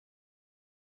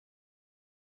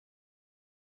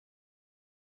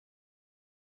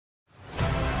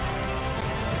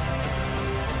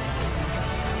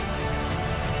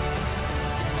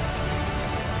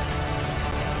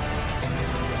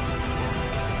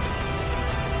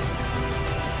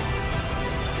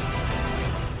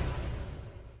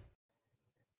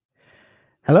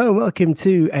Hello and welcome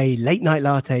to a late night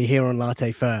latte here on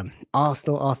Latte Firm.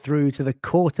 Arsenal are through to the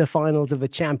quarter-finals of the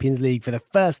Champions League for the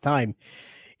first time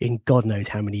in God knows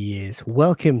how many years.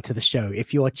 Welcome to the show.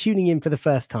 If you are tuning in for the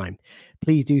first time,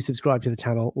 please do subscribe to the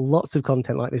channel. Lots of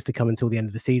content like this to come until the end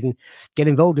of the season. Get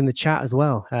involved in the chat as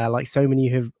well. Like so many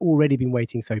who have already been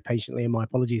waiting so patiently, and my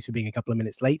apologies for being a couple of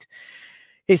minutes late.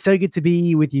 It's so good to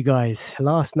be with you guys.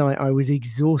 Last night, I was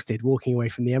exhausted walking away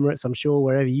from the Emirates. I'm sure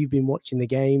wherever you've been watching the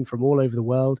game from all over the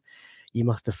world, you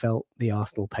must have felt the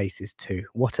Arsenal paces too.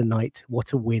 What a night,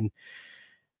 what a win.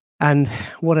 And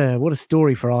what a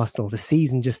story for Arsenal. The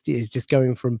season is just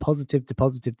going from positive to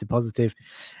positive to positive,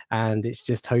 and it's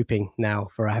just hoping now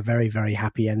for a very, very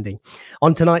happy ending.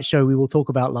 On tonight's show, we will talk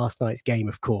about last night's game,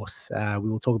 of course. We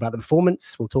will talk about the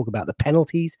performance. We'll talk about the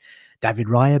penalties, David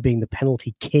Raya being the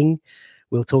penalty king.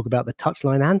 We'll talk about the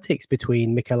touchline antics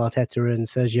between Mikel Arteta and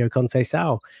Sergio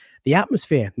Conceição. The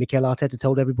atmosphere. Mikel Arteta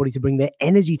told everybody to bring their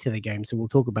energy to the game, so we'll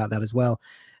talk about that as well.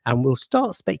 And we'll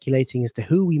start speculating as to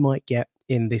who we might get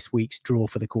in this week's draw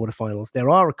for the quarterfinals. There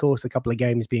are, of course, a couple of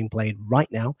games being played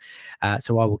right now,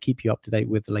 so I will keep you up to date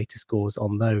with the latest scores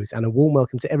on those. And a warm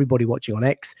welcome to everybody watching on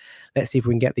X. Let's see if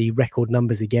we can get the record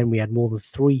numbers again. We had more than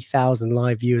 3,000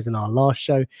 live viewers in our last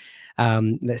show.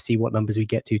 Let's see what numbers we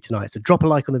get to tonight. So drop a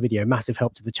like on the video, massive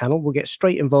help to the channel. We'll get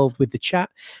straight involved with the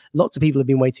chat. Lots of people have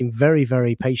been waiting very,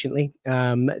 very patiently.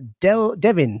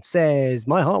 Devin says,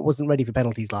 my heart wasn't ready for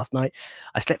penalties last night.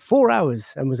 I slept 4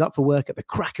 hours and was up for work at the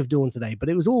crack of dawn today, but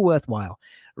it was all worthwhile.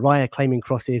 Raya claiming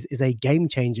crosses is a game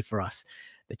changer for us.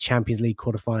 The Champions League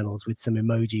quarterfinals with some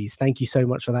emojis. Thank you so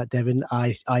much for that, Devin.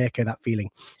 I echo that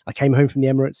feeling. I came home from the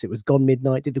Emirates. It was gone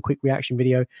midnight, did the quick reaction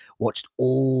video, watched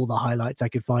all the highlights I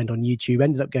could find on YouTube,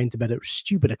 ended up going to bed at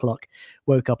stupid o'clock,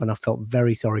 woke up and I felt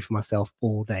very sorry for myself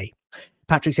all day.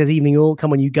 Patrick says, evening all,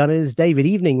 come on you Gunners. David,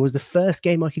 evening was the first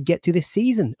game I could get to this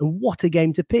season. And what a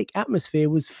game to pick. Atmosphere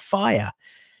was fire.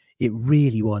 It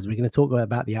really was. We're going to talk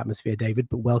about the atmosphere, David,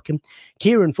 but welcome.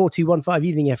 Kieran, 4215,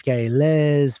 evening FK.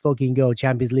 Les fucking go.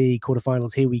 Champions League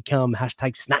quarterfinals, here we come.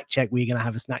 Hashtag snack check. We're going to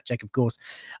have a snack check, of course.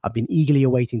 I've been eagerly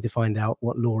awaiting to find out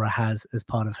what Laura has as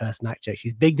part of her snack check.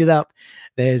 She's bigged it up.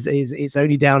 It's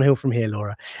only downhill from here,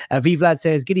 Laura. Vlad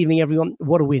says, good evening, everyone.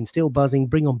 What a win. Still buzzing.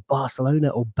 Bring on Barcelona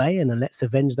or Bayern and let's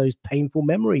avenge those painful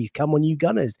memories. Come on, you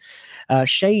Gunners.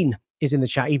 Shane is in the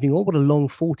chat. Evening all. What a long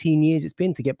 14 years it's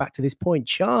been to get back to this point.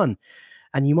 Chan,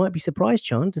 and you might be surprised,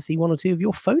 Chan, to see one or two of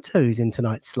your photos in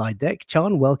tonight's slide deck.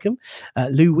 Chan, welcome.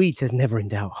 Lou Weed says, never in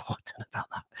doubt. Oh, I don't know about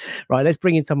that. Right, let's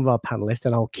bring in some of our panelists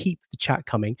and I'll keep the chat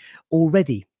coming.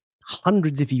 Already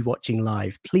hundreds of you watching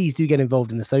live. Please do get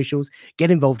involved in the socials, get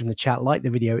involved in the chat, like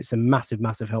the video. It's a massive,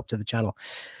 massive help to the channel.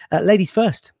 Ladies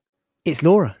first, it's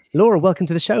Laura. Laura, welcome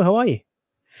to the show. How are you?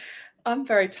 I'm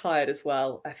very tired as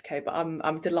well, FK, but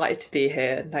I'm delighted to be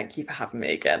here. And thank you for having me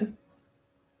again.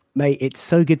 Mate, it's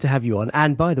so good to have you on.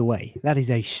 And by the way, that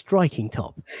is a striking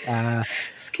top.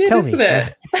 It's good, isn't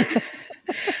it?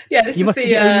 Yeah, this you is must be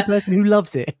the only person who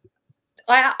loves it.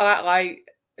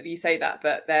 You say that,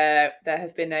 but there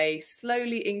have been a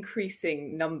slowly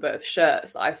increasing number of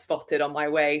shirts that I've spotted on my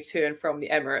way to and from the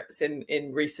Emirates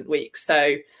in recent weeks.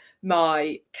 So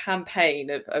my campaign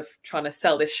of trying to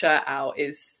sell this shirt out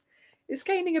is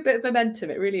gaining a bit of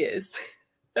momentum. It really is.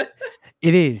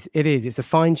 It is. It's a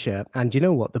fine shirt. And you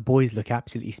know what? The boys look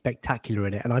absolutely spectacular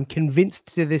in it. And I'm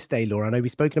convinced to this day, Laura, I know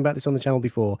we've spoken about this on the channel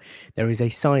before, there is a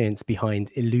science behind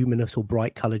illuminous or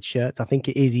bright coloured shirts. I think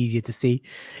it is easier to see.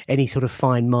 Any sort of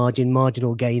fine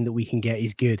marginal gain that we can get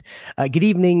is good. Good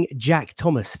evening, Jack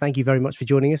Thomas. Thank you very much for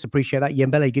joining us. Appreciate that.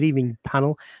 Yembele, good evening,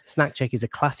 panel. Snack check is a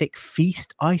classic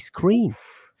feast ice cream.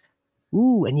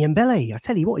 Ooh, and Yembele, I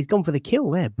tell you what, he's gone for the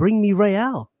kill there. Bring me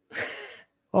Real.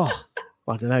 Oh,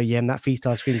 I don't know, Yem, that feast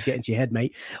ice cream is getting to your head,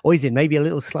 mate. Or is it maybe a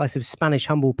little slice of Spanish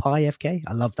humble pie, FK?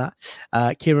 I love that.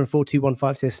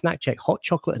 Kieran4215 says, snack check, hot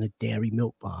chocolate and a dairy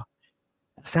milk bar.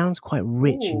 That sounds quite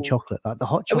rich in chocolate, like the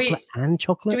hot chocolate and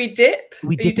chocolate. Do we dip? Are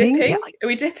we dipping? Yeah, Are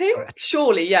we dipping?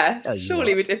 Surely, yes.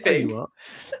 Surely we're dipping.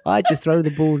 I just throw the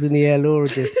balls in the air. Laura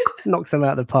just knocks them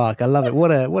out of the park. I love it.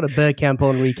 What a Bergkamp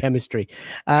Henry chemistry.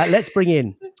 Let's bring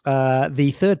in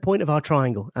the third point of our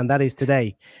triangle, and that is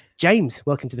today. James,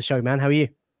 welcome to the show, man. How are you?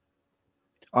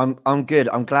 I'm good.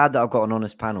 I'm glad that I've got an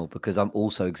honest panel because I'm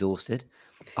also exhausted.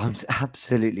 I'm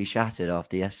absolutely shattered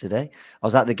after yesterday. I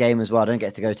was at the game as well. I don't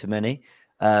get to go to many.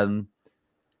 I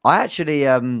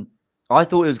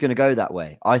thought it was going to go that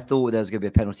way. I thought there was going to be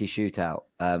a penalty shootout.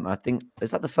 I think, is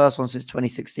that the first one since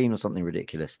 2016 or something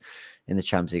ridiculous in the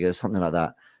Champions League or something like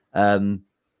that?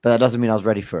 But that doesn't mean I was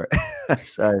ready for it.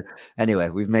 So anyway,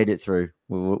 we've made it through.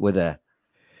 We're there.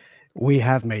 We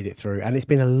have made it through, and it's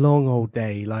been a long old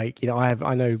day. Like,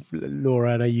 I know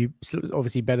Laura, I know you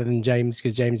obviously better than James,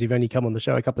 because James, you've only come on the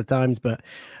show a couple of times, but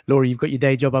Laura, you've got your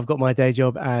day job, I've got my day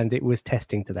job, and it was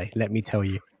testing today. Let me tell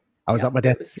you, I was up my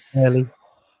desk early,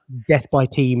 death by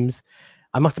teams.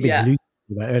 I must have been hallucinating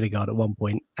about Ødegaard at one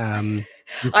point.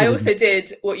 I also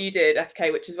did what you did,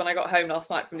 FK, which is when I got home last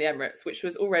night from the Emirates, which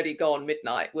was already gone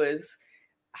midnight, was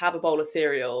have a bowl of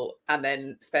cereal and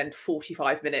then spend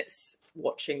 45 minutes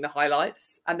watching the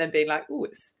highlights and then being like, oh,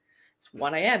 it's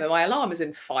 1 a.m. and my alarm is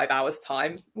in 5 hours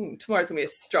time. Tomorrow's gonna be a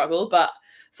struggle, but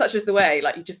such is the way.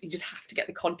 Like you just have to get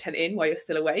the content in while you're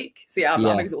still awake. So yeah,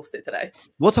 I'm exhausted today.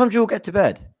 What time do you all get to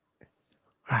bed?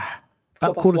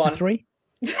 About quarter to 3.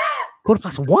 Quarter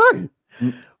past 1.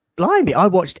 Blimey, I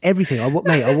watched everything. I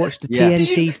watched the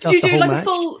TNT stuff. Did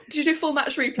you do full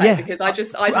match replay? Yeah. Because I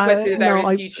just went through the various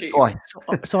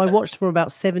YouTube. So I watched from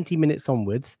about 70 minutes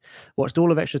onwards, watched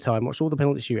all of extra time, watched all the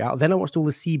penalty shootout. Then I watched all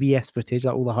the CBS footage,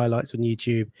 like all the highlights on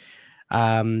YouTube.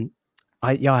 I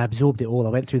absorbed it all. I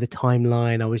went through the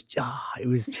timeline. It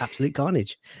was absolute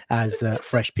carnage, as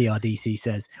Fresh PRDC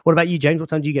says. What about you, James? What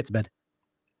time do you get to bed?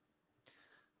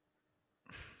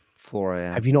 4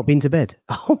 a.m. Have you not been to bed?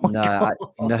 Oh my God.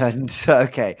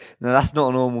 Okay. No, that's not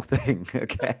a normal thing.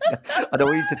 Okay. I don't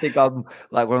want you to think I'm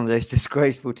like one of those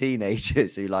disgraceful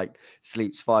teenagers who like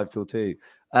sleeps 5 till 2.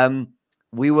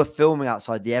 We were filming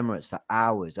outside the Emirates for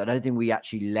hours. I don't think we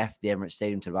actually left the Emirates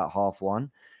Stadium till about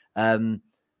 1:30.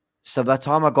 So by the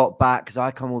time I got back, because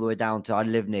I come all the way down I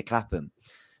live near Clapham.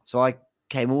 So I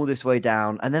came all this way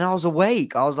down and then I was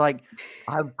awake. I was like,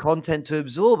 I have content to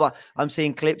absorb. I'm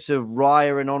seeing clips of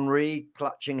Raya and Henry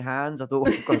clutching hands. I thought,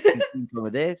 we've got to see some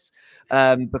of this.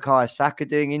 Bukayo Saka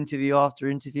doing interview after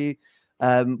interview.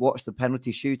 Watched the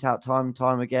penalty shootout time and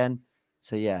time again.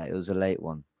 So yeah, it was a late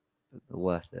one.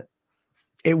 Worth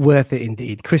it. Worth it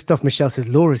indeed. Christophe Michel says,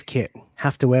 Laura's kit.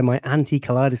 Have to wear my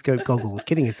anti-kaleidoscope goggles.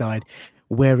 Kidding aside,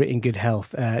 wear it in good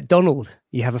health. Donald,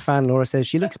 you have a fan, Laura says.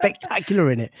 She looks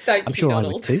spectacular in it. Thank you, Donald.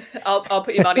 I would too. I'll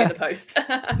put your money in the post.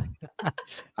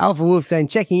 Alpha Wolf saying,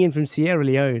 checking in from Sierra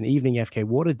Leone. Evening, FK.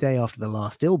 What a day after the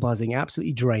last. Still buzzing,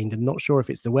 absolutely drained, and not sure if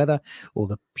it's the weather or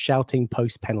the shouting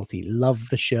post-penalty. Love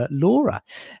the shirt. Laura.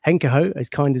 Henke Ho, as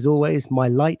kind as always. My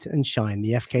light and shine.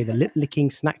 The FK, the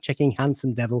lip-licking, snack-checking,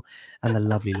 handsome devil, and the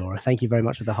lovely Laura. Thank you very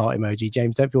much for the heart emoji.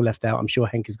 James, don't feel left out. I'm sure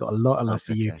Henke's got a lot of love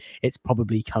for you. It's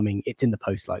probably coming. It's in the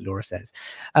post, like Laura says.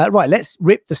 Right, let's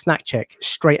rip the snack check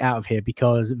straight out of here,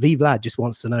 because V Vlad just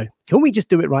wants to know, can we just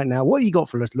do it right now? What have you got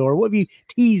for us, Laura? What have you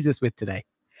teased us with today?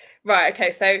 Right,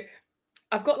 okay, so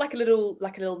I've got like a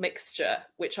little mixture,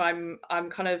 which I'm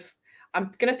gonna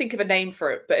think of a name for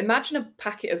it, but imagine a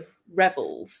packet of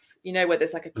Revels, where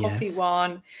there's like a coffee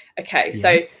one. Okay,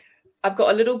 so I've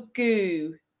got a little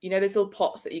goo, those little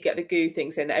pots that you get the goo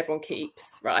things in that everyone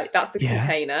keeps, right? That's the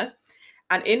container.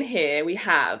 And in here we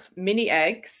have mini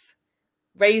eggs,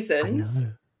 raisins,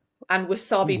 and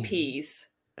wasabi peas.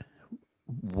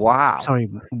 Wow. Sorry,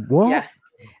 what? Yeah.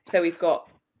 So we've got,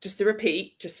 just to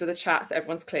repeat, just for the chat so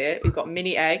everyone's clear, we've got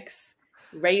mini eggs,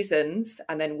 raisins,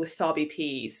 and then wasabi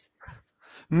peas.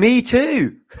 Me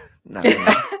too. No.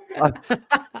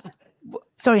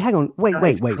 Sorry, hang on. Wait.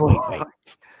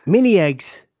 Mini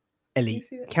eggs, elite.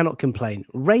 Cannot complain.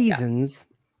 Raisins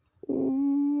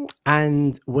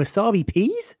and wasabi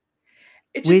peas?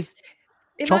 It just,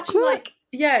 chocolate?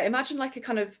 Imagine like a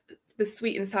kind of the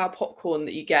sweet and sour popcorn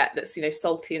that you get that's,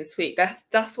 salty and sweet.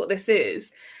 That's what this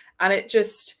is. And it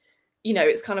just,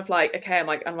 it's kind of like, okay, am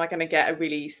I going to get a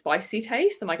really spicy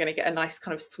taste? Am I going to get a nice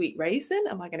kind of sweet raisin?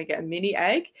 Am I going to get a mini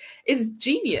egg? It's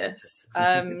genius.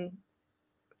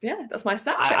 Yeah, that's my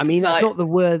snack check. I mean, that's not the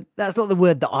word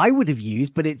that I would have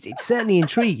used, but it's certainly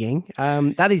intriguing.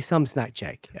 That is some snack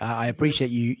check. I appreciate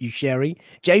you sharing.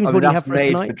 James, what do you have for us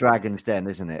tonight? Made for Dragon's Den,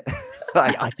 isn't it?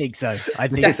 Yeah, I think so.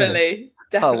 Definitely.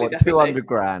 Definitely. 200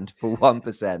 grand for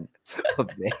 1% of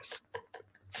this.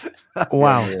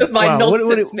 Wow. Of my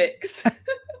nonsense mix.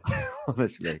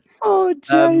 Honestly. Oh,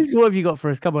 James, what have you got for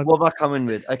us? Come on. What have I come in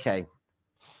with? Okay.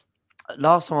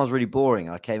 Last time I was really boring.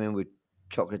 I came in with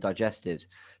chocolate digestives.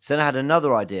 So then I had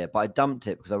another idea, but I dumped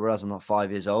it because I realized I'm not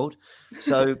 5 years old.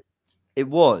 So I'm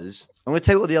going to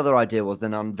tell you what the other idea was,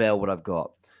 then unveil what I've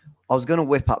got. I was going to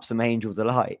whip up some Angel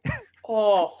Delight.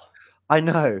 Oh. I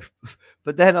know.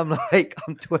 But then I'm like,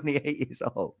 I'm 28 years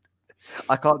old.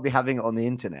 I can't be having it on the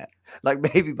internet. Like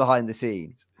maybe behind the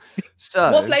scenes. So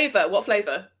What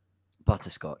flavor?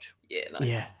 Butterscotch. Yeah, nice.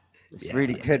 Yeah. It's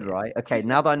really good, right? Okay,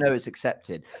 now that I know it's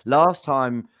accepted. Last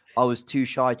time I was too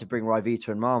shy to bring Ryvita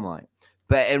and Marmite,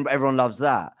 but everyone loves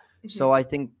that. So I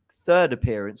think third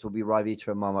appearance will be Ryvita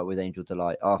and Marmite with Angel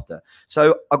Delight after.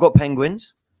 So I got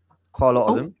penguins, quite a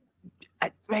lot of them.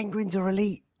 Penguins are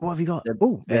elite. What have you got? They're-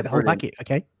 Oh, they're the whole brilliant. packet.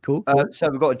 Okay, cool. cool. So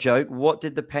we've got a joke. What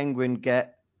did the penguin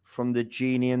get from the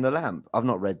genie and the lamp? I've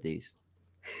not read these.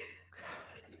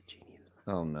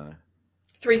 Oh no.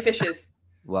 3 fishes.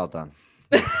 Well done.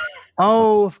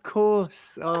 Oh, of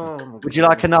course. Oh, Would you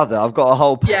like another? I've got a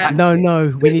whole pack. Yeah.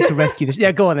 No, we need to rescue this.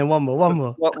 Yeah, go on then. One more.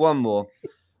 One more.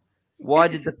 Why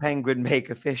did the penguin make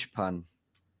a fish pun?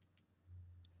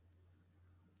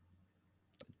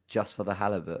 Just for the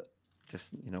halibut. Just,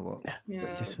 you know what?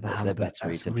 Yeah. Just for the They're halibut. better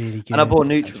That's eaten. really good. And I bought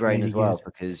That's Nutrigrain really as well good.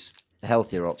 because the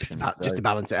healthier option. Just to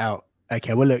balance it out.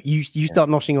 Okay, well look, you start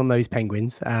noshing on those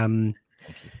penguins.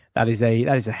 That is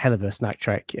a hell of a snack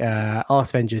trek.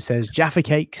 Arsevenger says Jaffa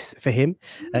cakes for him.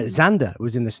 Xander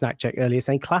was in the snack check earlier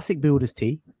saying classic builder's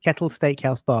tea, kettle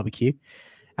steakhouse barbecue,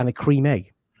 and a cream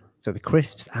egg. So the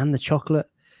crisps and the chocolate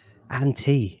and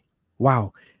tea.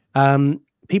 Wow.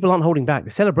 People aren't holding back.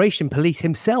 The celebration police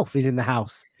himself is in the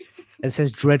house and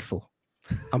says dreadful.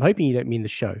 I'm hoping you don't mean the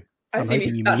show. I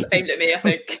assume that's aimed at me, I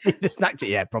think. The snack check,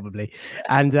 yeah, probably.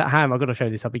 And Ham, I've got to show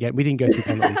this up again. We didn't go through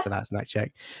penalties for that snack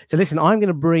check. So listen, I'm going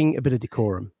to bring a bit of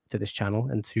decorum to this channel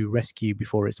and to rescue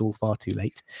before it's all far too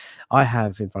late. I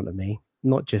have in front of me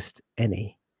not just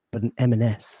any, but an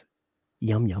M&S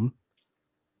Yum Yum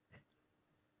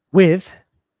with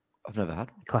I've never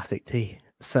had one. classic tea.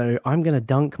 So I'm going to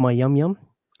dunk my Yum Yum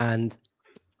and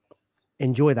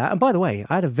enjoy that. And by the way,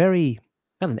 I had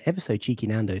an ever so cheeky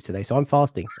Nando's today. So I'm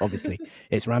fasting, obviously.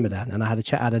 It's Ramadan. And I had a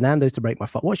chat at a Nando's to break my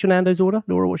fast. What's your Nando's order?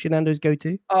 Laura, what's your Nando's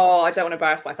go-to? Oh, I don't want to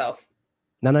embarrass myself.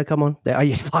 No, come on. Oh,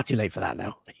 it's far too late for that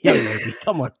now. Young lady,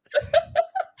 come on.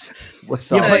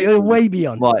 What's Yeah, but you're way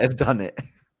beyond. Might have done it.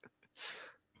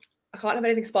 I can't have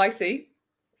anything spicy.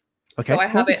 Okay. So I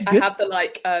have this it. is I good. have the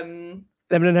like Lemon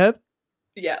and herb?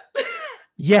 yeah.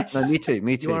 Yes. No, me too.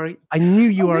 Me too. I knew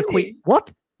you are a really? queen.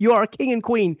 What? You are a king and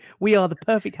queen. We are the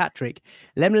perfect hat trick.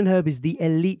 Lemon and herb is the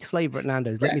elite flavor at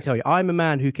Nando's. Let me tell you, I'm a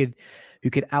man who could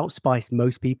outspice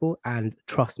most people, and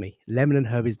trust me, lemon and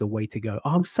herb is the way to go.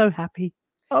 Oh, I'm so happy.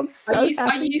 I'm so happy.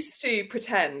 I used to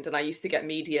pretend, and I used to get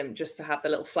medium just to have the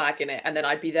little flag in it, and then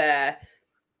I'd be there,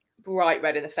 bright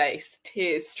red in the face,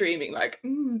 tears streaming, like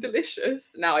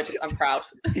delicious. Now I'm proud.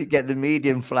 You get the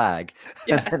medium flag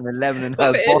Yeah. and then the lemon and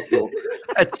Pop herb it in. bottle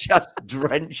and just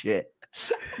drench it.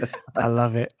 I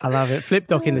love it.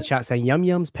 Flipdoc in the chat saying yum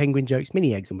yums, penguin jokes,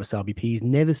 mini eggs, and wasabi peas.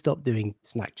 Never stop doing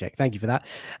snack check. Thank you for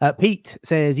that. Pete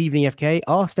says evening FK.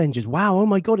 Arsevengers. Wow. Oh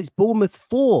my God. It's Bournemouth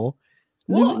 4,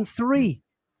 Luton 3.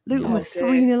 Luton were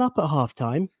 3-0 up at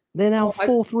halftime. They're now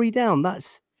 4-3 down.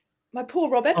 That's my poor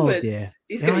Rob Edwards. Oh dear.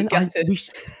 He's going to be gutted.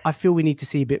 I feel we need to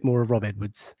see a bit more of Rob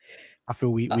Edwards. I feel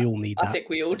we all need that. I think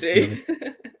we all do.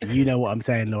 You know what I'm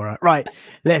saying, Laura. Right,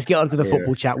 let's get on to the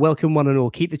football chat. Welcome one and all.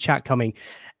 Keep the chat coming.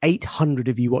 800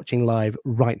 of you watching live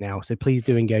right now, so please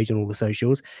do engage on all the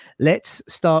socials. Let's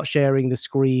start sharing the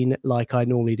screen like I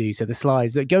normally do. So the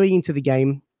slides. But going into the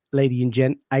game, lady and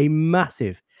gent, a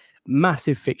massive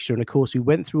fixture. And of course, we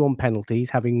went through on penalties,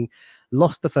 having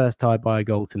lost the first tie by a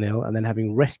 1-0, and then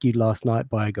having rescued last night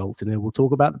by a 1-0. We'll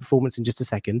talk about the performance in just a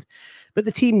second. But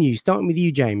the team news, starting with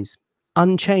you, James.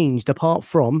 Unchanged, apart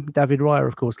from David Raya,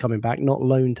 of course, coming back, not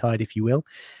loan tied, if you will.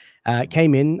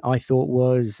 Came in, I thought,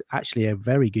 was actually a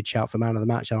very good shout for man of the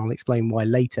match, and I'll explain why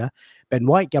later. Ben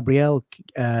White, Gabriel,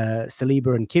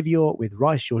 Saliba and Kivior, with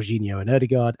Rice, Jorginho and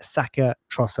Ødegaard, Saka,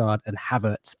 Trossard and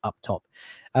Havertz up top.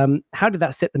 How did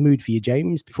that set the mood for you,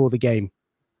 James, before the game?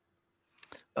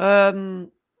 You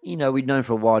know, we'd known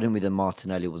for a while, didn't we, that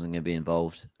Martinelli wasn't going to be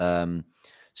involved.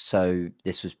 So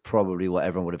this was probably what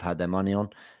everyone would have had their money on.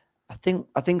 I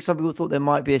think some people thought there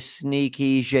might be a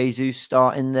sneaky Jesus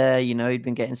start in there. You know, he'd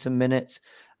been getting some minutes.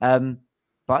 But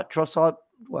Trossard,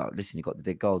 well, listen, he got the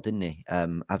big goal, didn't he?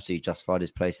 Absolutely justified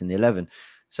his place in the 11.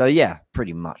 So, yeah,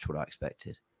 pretty much what I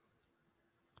expected.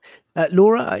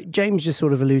 Laura, James just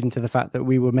sort of alluding to the fact that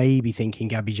we were maybe thinking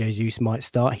Gabby Jesus might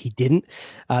start. He didn't.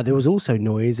 There was also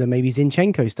noise of maybe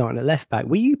Zinchenko starting at left back.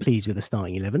 Were you pleased with the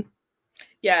starting 11?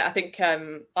 Yeah, I think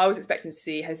I was expecting to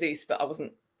see Jesus, but I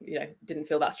wasn't. Didn't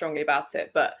feel that strongly about it,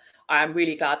 but I am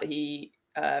really glad that he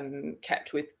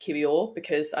kept with Kivior,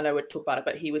 because I know we'll talk about it,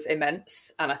 but he was immense.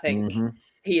 And I think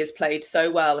he has played so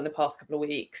well in the past couple of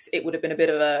weeks. It would have been a bit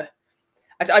of a,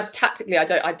 tactically, I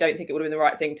don't think it would have been the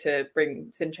right thing to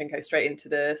bring Zinchenko straight into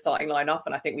the starting lineup.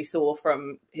 And I think we saw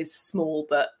from his small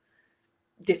but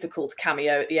difficult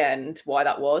cameo at the end why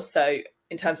that was. So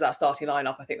in terms of that starting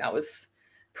lineup, I think that was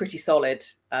pretty solid.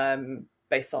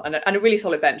 Based on and a really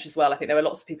solid bench as well. I think there were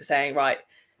lots of people saying, right,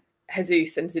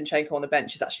 Jesus and Zinchenko on the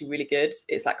bench is actually really good.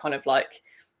 It's that kind of like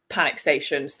panic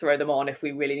stations, throw them on if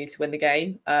we really need to win the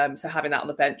game. So having that on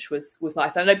the bench was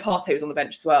nice. And I know Partey was on the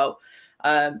bench as well.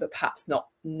 but perhaps not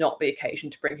the occasion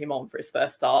to bring him on for his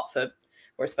first start or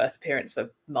his first appearance for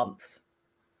months.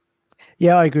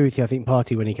 Yeah, I agree with you. I think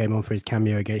Partey, when he came on for his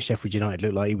cameo against Sheffield United,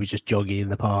 looked like he was just jogging in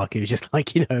the park. It was just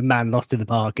like, a man lost in the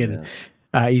park, and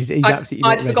he's absolutely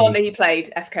not I'd forgotten ready. that he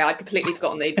played FK. I'd completely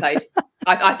forgotten that he played.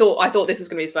 I thought this was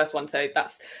going to be his first one. So I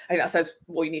think that says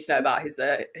what you need to know about his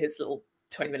little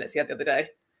 20 minutes he had the other day.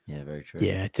 Yeah, very true.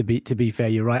 Yeah, to be fair,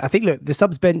 you're right. I think, look, the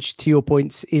subs bench, to your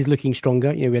points, is looking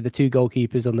stronger. We had the two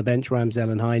goalkeepers on the bench,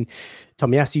 Ramsdale and Hine,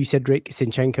 Tomiyasu, Cedric,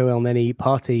 Zinchenko, Elneny,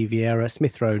 Partey, Vieira,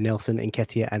 Smith Rowe, Nelson,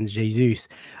 Nketiah, and Jesus.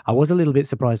 I was a little bit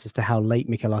surprised as to how late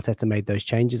Mikel Arteta made those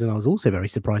changes, and I was also very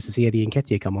surprised to see Eddie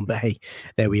Nketiah come on. But hey,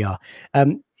 there we are.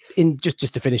 In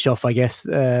just to finish off, I guess,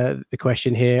 the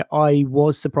question here, I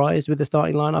was surprised with the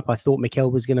starting lineup. I thought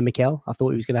Mikel was going to Mikel. I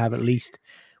thought he was going to have at least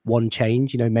one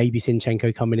change, maybe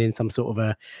Zinchenko coming in, some sort of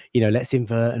a, let's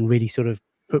invert and really sort of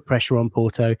put pressure on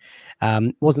Porto.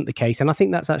 Wasn't the case. And I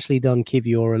think that's actually done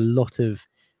Kivior a lot of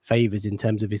favours in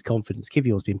terms of his confidence.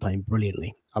 Kivior's been playing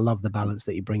brilliantly. I love the balance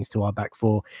that he brings to our back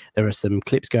four. There are some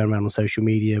clips going around on social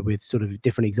media with sort of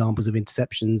different examples of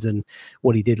interceptions and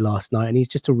what he did last night. And he's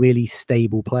just a really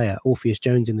stable player. Orpheus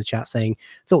Jones in the chat saying,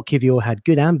 thought Kivior had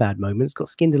good and bad moments, got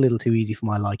skinned a little too easy for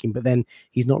my liking, but then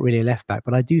he's not really a left back.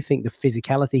 But I do think the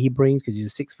physicality he brings, because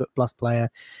he's a 6-foot+ player,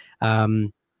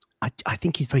 I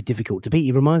think he's very difficult to beat.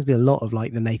 He reminds me a lot of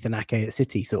like the Nathan Ake at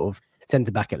City, sort of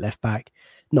centre back at left back,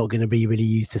 not going to be really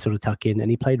used to sort of tuck in,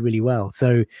 and he played really well.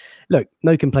 So look,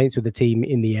 no complaints with the team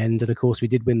in the end. And of course, we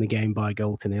did win the game by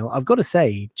 1-0. I've got to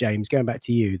say, James, going back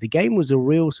to you, the game was a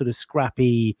real sort of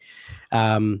scrappy,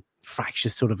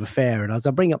 fractious sort of affair. And as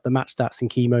I bring up the match stats and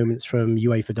key moments from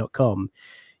UEFA.com,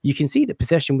 you can see that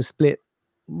possession was split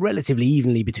relatively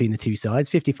evenly between the two sides,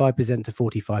 55% to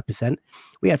 45%.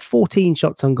 We had 14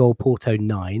 shots on goal, Porto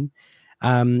 9.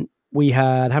 We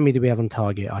had, how many did we have on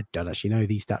target? I don't actually know.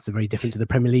 These stats are very different to the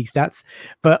Premier League stats.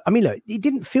 But I mean, look, it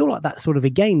didn't feel like that sort of a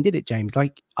game, did it, James?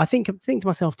 Like, I think to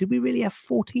myself, did we really have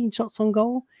 14 shots on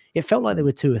goal? It felt like there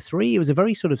were 2 or 3. It was a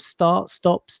very sort of start,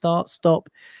 stop.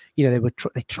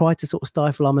 They tried to sort of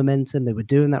stifle our momentum. They were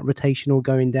doing that rotational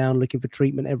going down, looking for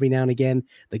treatment every now and again.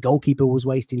 The goalkeeper was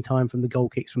wasting time from the goal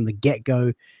kicks from the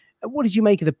get-go. What did you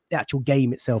make of the actual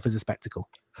game itself as a spectacle?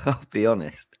 I'll be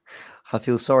honest. I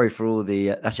feel sorry for all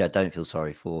the... actually, I don't feel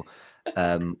sorry for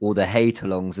all the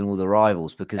hate-alongs and all the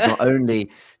rivals, because not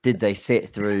only did they sit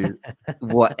through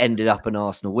what ended up an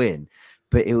Arsenal win,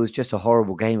 but it was just a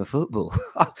horrible game of football.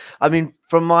 I mean,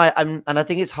 and I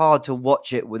think it's hard to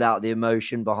watch it without the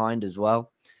emotion behind as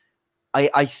well.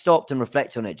 I stopped and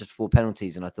reflected on it just before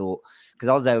penalties, and I thought, because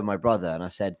I was there with my brother, and I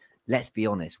said, let's be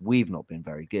honest, we've not been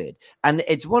very good. And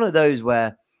it's one of those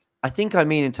where I think,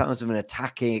 in terms of an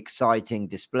attacking, exciting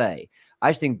display,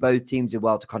 I think both teams did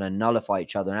well to kind of nullify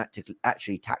each other, and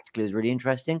actually tactically is really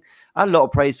interesting. I had a lot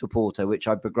of praise for Porto, which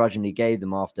I begrudgingly gave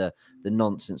them after the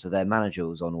nonsense of their manager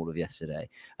was on all of yesterday.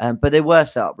 But they were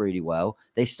set up really well.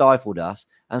 They stifled us.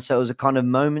 And so it was a kind of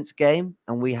moments game,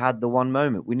 and we had the one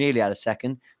moment. We nearly had a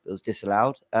second, but it was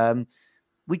disallowed.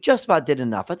 We just about did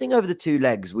enough. I think over the 2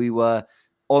 legs, we were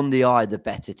on the eye the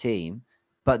better team,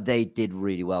 but they did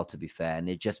really well, to be fair. And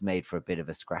it just made for a bit of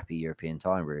a scrappy European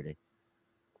time, really.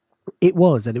 It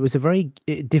was, and it was a very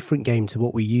different game to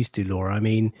what we used to, Laura. I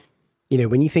mean,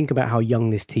 when you think about how young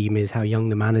this team is, how young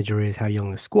the manager is, how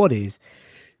young the squad is,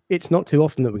 it's not too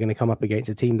often that we're going to come up against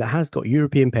a team that has got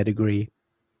European pedigree,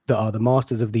 that are the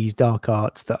masters of these dark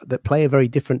arts, that play a very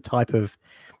different type of,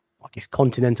 I guess,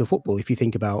 continental football, if you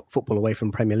think about football away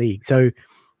from Premier League. So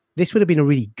this would have been a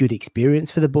really good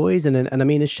experience for the boys. And I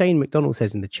mean, as Shane McDonald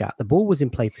says in the chat, the ball was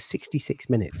in play for 66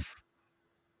 minutes.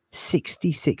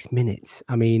 66 minutes.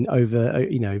 I mean, over,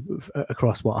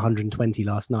 across 120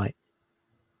 last night.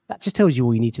 That just tells you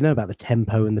all you need to know about the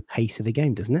tempo and the pace of the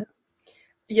game, doesn't it?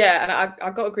 Yeah, and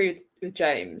I've got to agree with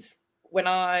James. When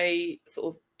I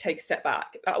sort of take a step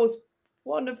back, that was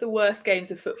one of the worst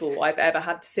games of football I've ever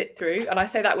had to sit through. And I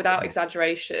say that without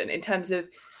exaggeration, in terms of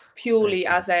purely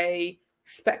as a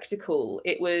spectacle.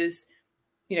 It was,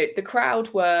 the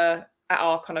crowd were at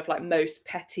our kind of like most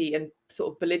petty and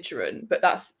sort of belligerent, but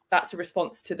that's a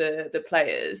response to the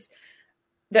players.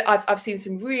 That I've seen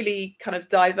some really kind of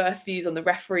diverse views on the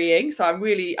refereeing, so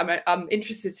I'm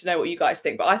interested to know what you guys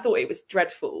think. But I thought it was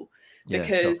dreadful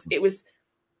because it was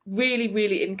really,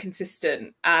 really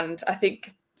inconsistent. And I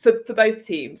think for both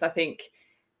teams, I think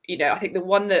the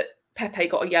one that Pepe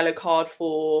got a yellow card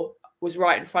for was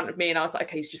right in front of me, and I was like,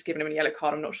 okay, he's just given him a yellow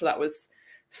card. I'm not sure that was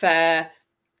fair.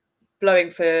 Blowing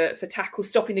for tackles,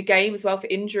 stopping the game as well for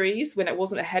injuries when it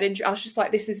wasn't a head injury. I was just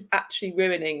like, this is actually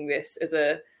ruining this as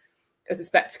as a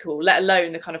spectacle, let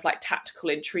alone the kind of like tactical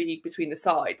intrigue between the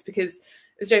sides. Because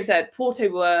as James said, Porto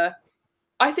were,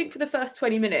 I think for the first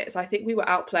 20 minutes, I think we were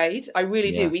outplayed. I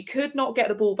really do. We could not get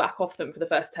the ball back off them for the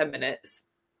first 10 minutes.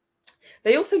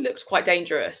 They also looked quite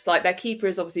dangerous. Like their keeper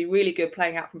is obviously really good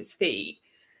playing out from his feet.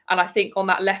 And I think on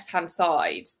that left-hand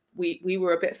side, we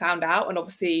were a bit found out. And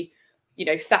obviously, you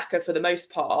know, Saka, for the most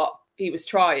part, he was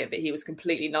trying, but he was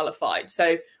completely nullified.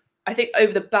 So I think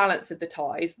over the balance of the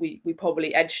ties, we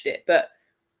probably edged it. But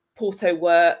Porto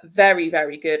were very,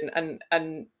 very good. And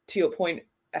to your point,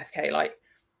 FK, like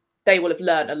they will have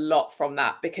learned a lot from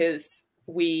that, because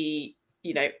we,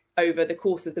 you know, over the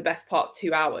course of the best part of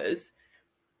 2 hours,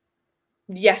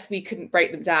 yes, we couldn't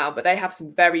break them down, but they have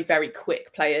some very, very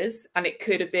quick players, and it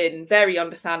could have been very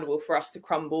understandable for us to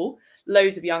crumble.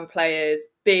 Loads of young players,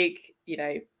 big, you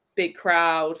know, big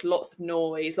crowd, lots of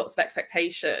noise, lots of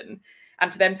expectation.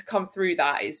 And for them to come through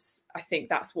that is, I think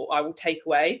that's what I will take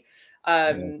away.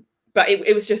 But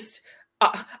it was just,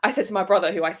 I said to my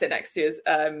brother, who I sit next to, is,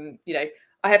 you know,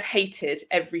 I have hated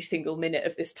every single minute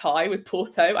of this tie with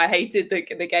Porto. I hated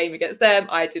the game against them.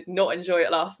 I did not enjoy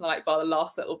it last night by the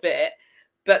last little bit.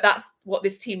 But that's what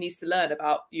this team needs to learn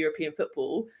about European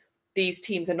football. These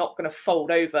teams are not going to fold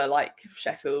over like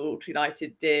Sheffield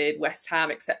United did, West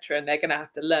Ham, etc. And they're going to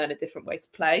have to learn a different way to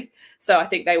play. So I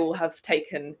think they will have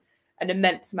taken an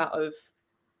immense amount of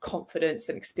confidence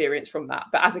and experience from that.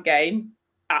 But as a game,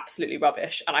 absolutely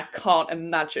rubbish. And I can't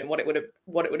imagine what it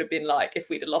would have been like if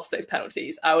we'd have lost those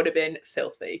penalties. I would have been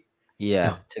filthy.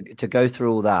 Yeah, to go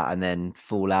through all that and then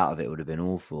fall out of it would have been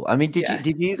awful. I mean, did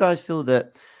you guys feel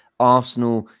that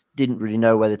Arsenal didn't really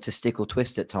know whether to stick or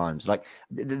twist at times? Like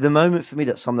the moment for me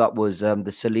that summed up was the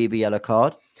Saliba yellow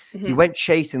card. He went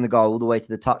chasing the goal all the way to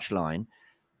the touchline,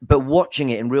 but watching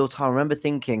it in real time, I remember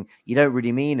thinking, you don't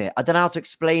really mean it. I don't know how to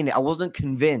explain it. I wasn't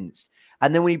convinced.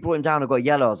 And then when he brought him down and got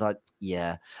yellow, I was like,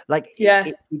 yeah. Like,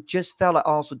 it just felt like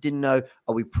Arsenal didn't know,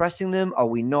 are we pressing them? Are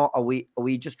we not? Are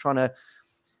we just trying to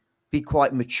be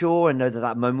quite mature and know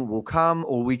that moment will come?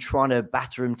 Or are we trying to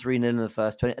batter him 3-0 in the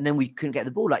first 20? And then we couldn't get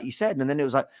the ball, like you said. And then it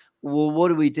was like, well, what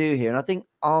do we do here? And I think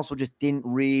Arsenal just didn't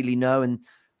really know. And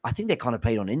I think they kind of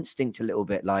played on instinct a little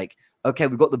bit. Like, okay,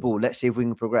 we've got the ball. Let's see if we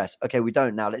can progress. Okay, we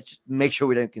don't now. Let's just make sure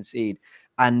we don't concede.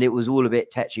 And it was all a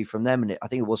bit tetchy from them. And I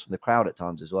think it was from the crowd at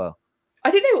times as well. I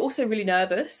think they were also really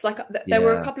nervous. Like there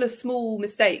were a couple of small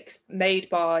mistakes made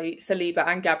by Saliba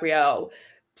and Gabriel.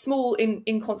 Small,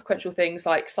 inconsequential things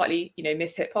like slightly, you know,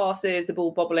 mishit passes, the ball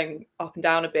bobbling up and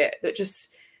down a bit, that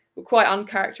just were quite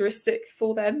uncharacteristic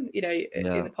for them, you know,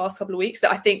 in the past couple of weeks.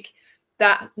 That I think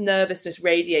that nervousness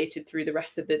radiated through the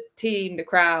rest of the team, the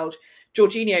crowd.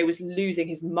 Jorginho was losing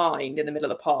his mind in the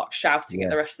middle of the park, shouting at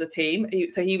the rest of the team.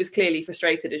 So he was clearly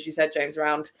frustrated, as you said, James,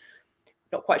 around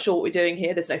not quite sure what we're doing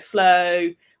here. There's no flow.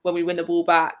 When we win the ball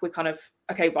back, we're kind of,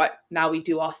 okay, right, now we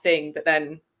do our thing. But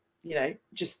then, you know,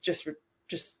 just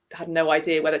had no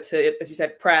idea whether to, as you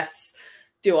said, press,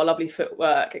 do our lovely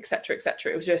footwork, etc.,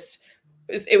 etc.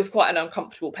 It was quite an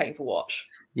uncomfortable, painful watch.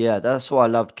 Yeah, that's why I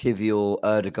loved Kivior,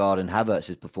 Ødegaard and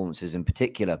Havertz's performances in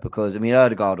particular, because, I mean,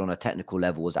 Ødegaard on a technical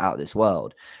level was out of this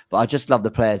world. But I just love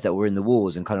the players that were in the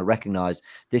walls and kind of recognise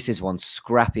this is one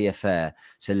scrappy affair,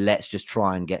 so let's just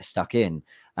try and get stuck in.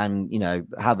 And, you know,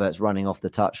 Havertz running off the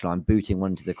touchline, booting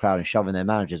one into the crowd and shoving their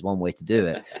manager is one way to do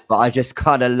it. But I just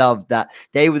kind of loved that.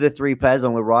 They were the three players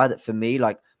on the right that, for me,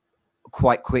 like,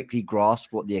 quite quickly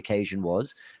grasped what the occasion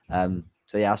was.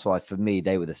 So, yeah, that's why, for me,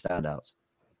 they were the standouts.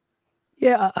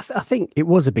 Yeah, I think it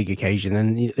was a big occasion.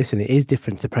 And listen, it is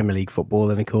different to Premier League football.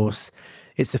 And of course,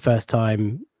 it's the first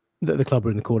time that the club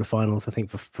were in the quarterfinals, I think,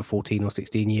 for 14 or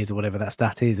 16 years or whatever that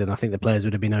stat is. And I think the players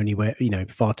would have been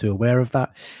far too aware of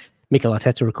that. Mikel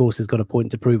Arteta, of course, has got a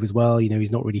point to prove as well. You know,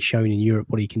 he's not really shown in Europe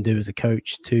what he can do as a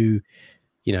coach. To,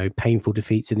 you know, painful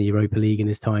defeats in the Europa League in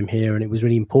his time here. And it was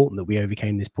really important that we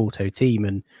overcame this Porto team.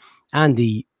 And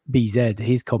Andy BZ,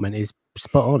 his comment is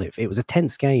spot on. It was a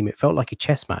tense game. It felt like a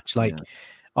chess match. Like,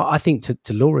 I think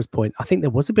to Laura's point, I think there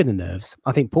was a bit of nerves.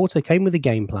 I think Porto came with a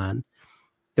game plan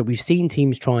that we've seen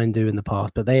teams try and do in the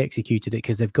past, but they executed it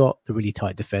because they've got the really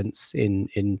tight defense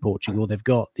in Portugal. They've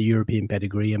got the European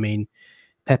pedigree. I mean,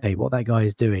 Pepe, what that guy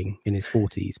is doing in his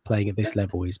 40s, playing at this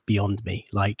level, is beyond me.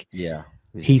 Like,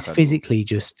 he's physically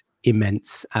just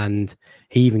immense, and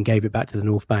he even gave it back to the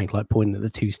North Bank, like pointing at the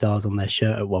 2 stars on their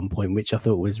shirt at one point, which I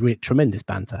thought was tremendous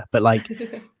banter. But like,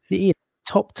 the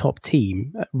top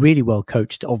team, really well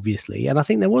coached, obviously. And I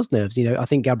think there was nerves. You know, I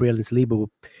think Gabriel and Saliba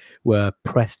were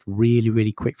pressed really,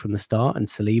 really quick from the start, and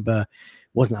Saliba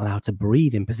wasn't allowed to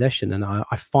breathe in possession. And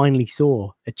I finally saw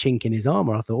a chink in his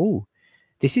armor. I thought, oh,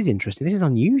 this is interesting. This is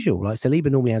unusual. Like, Saliba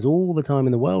normally has all the time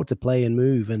in the world to play and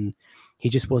move, and He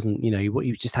just wasn't, he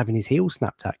was just having his heel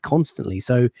snapped at constantly.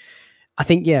 So I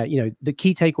think, the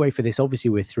key takeaway for this, obviously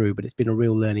we're through, but it's been a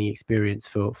real learning experience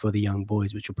for the young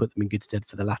boys, which will put them in good stead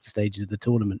for the latter stages of the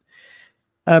tournament.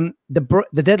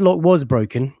 The deadlock was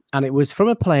broken, and it was from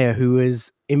a player who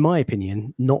was, in my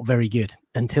opinion, not very good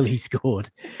until he scored.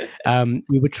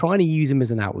 We were trying to use him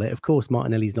as an outlet. Of course,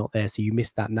 Martinelli's not there, so you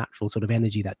miss that natural sort of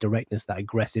energy, that directness, that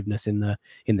aggressiveness in the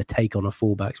take on a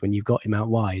fullbacks when you've got him out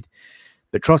wide.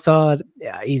 But Trossard,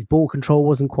 his ball control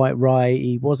wasn't quite right.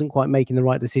 He wasn't quite making the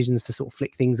right decisions to sort of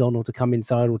flick things on or to come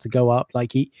inside or to go up.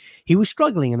 Like he was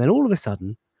struggling, and then all of a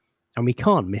sudden, and we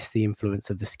can't miss the influence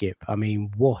of the skip. I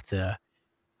mean,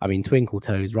 twinkle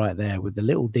toes right there with the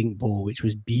little dink ball, which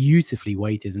was beautifully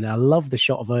weighted. And I love the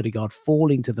shot of Odegaard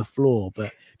falling to the floor,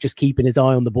 but just keeping his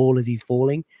eye on the ball as he's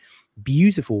falling.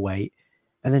 Beautiful weight.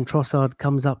 And then Trossard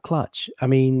comes up clutch. I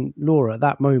mean, Laura, at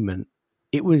that moment,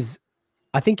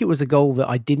 I think it was a goal that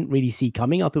I didn't really see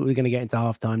coming. I thought we were going to get into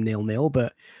halftime 0-0,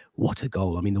 but what a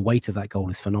goal. I mean, the weight of that goal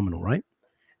is phenomenal, right?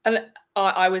 And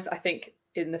I was, I think,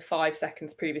 in the 5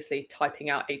 seconds previously typing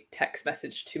out a text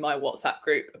message to my WhatsApp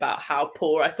group about how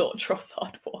poor I thought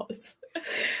Trossard was,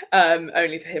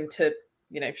 only for him to,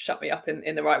 shut me up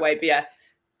in the right way. But yeah,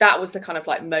 that was the kind of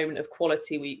like moment of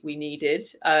quality we needed.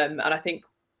 And I think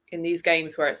in these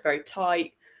games where it's very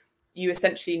tight, you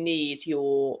essentially need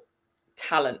your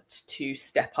talent to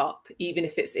step up, even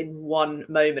if it's in one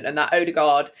moment. And that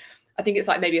Odegaard, I think it's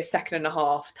like maybe a second and a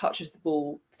half, touches the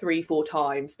ball 3-4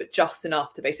 times, but just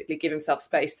enough to basically give himself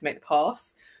space to make the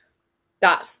pass.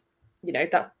 That's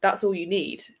all you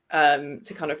need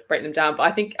to kind of break them down. But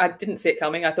I think I didn't see it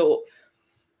coming. I thought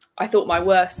my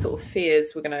worst sort of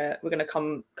fears were gonna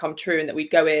come true, and that we'd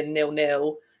go in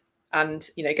 0-0. And,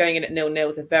 going in at 0-0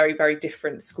 is a very, very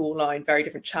different scoreline, very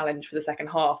different challenge for the second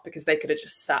half, because they could have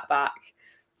just sat back,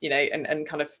 and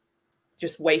kind of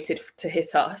just waited to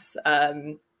hit us.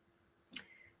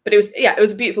 But it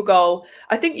was a beautiful goal.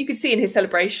 I think you could see in his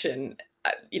celebration,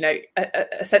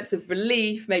 a sense of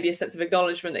relief, maybe a sense of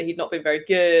acknowledgement that he'd not been very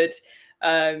good.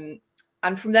 And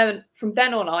from then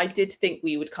on, I did think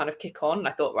we would kind of kick on.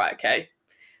 I thought, right, okay,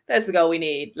 there's the goal we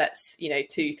need. Let's,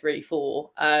 2, 3,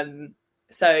 4.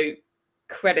 So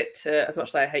credit to, as much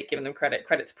as I hate giving them credit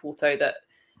to Porto, that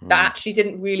actually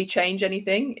didn't really change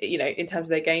anything, in terms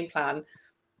of their game plan.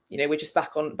 We're just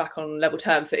back on level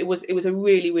terms. So it was a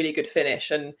really, really good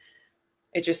finish, and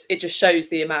it just shows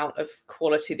the amount of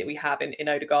quality that we have in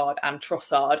Odegaard and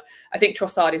Trossard. I think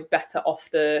Trossard is better off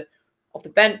the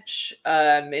bench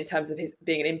in terms of his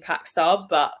being an impact sub,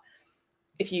 but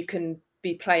if you can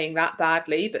be playing that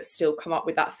badly but still come up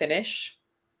with that finish,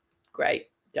 great,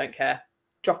 don't care.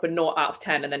 Drop a 0 out of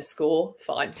 10 and then score,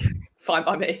 fine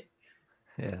by me.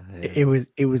 Yeah. It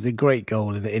was a great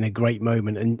goal in a great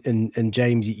moment. And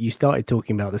James, you started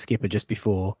talking about the skipper just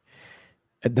before,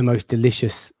 the most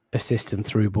delicious assist and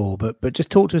through ball. But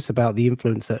just talk to us about the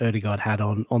influence that Odegaard had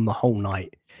on the whole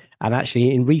night. And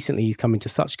actually, recently he's come into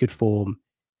such good form.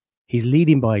 He's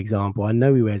leading by example. I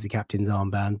know he wears the captain's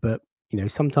armband, but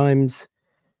sometimes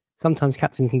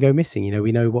captains can go missing.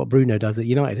 We know what Bruno does at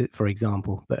United, for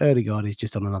example. But Odegaard is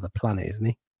just on another planet, isn't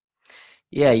he?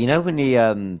 Yeah, when he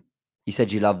you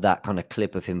said you love that kind of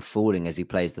clip of him falling as he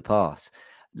plays the pass.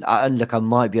 And look, I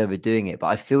might be overdoing it, but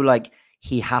I feel like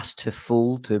he has to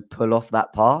fall to pull off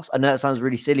that pass. I know that sounds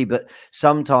really silly, but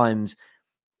sometimes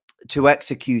to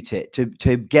execute it,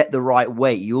 to get the right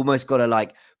weight, you almost got to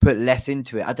like put less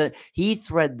into it. He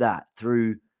thread that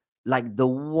through like the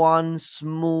one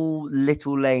small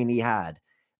little lane he had.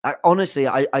 Honestly,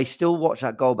 I still watch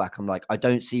that goal back. I'm like, I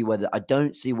don't see where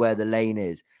the lane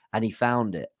is, and he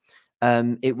found it.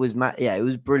 It was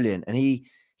brilliant, and he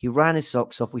ran his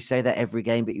socks off. We say that every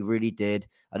game, but he really did.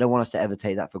 I don't want us to ever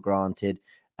take that for granted.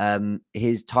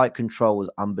 His tight control was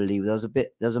unbelievable.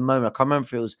 There was a moment, I can't remember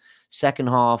if it was second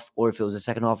half or if it was a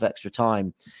second half extra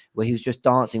time, where he was just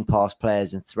dancing past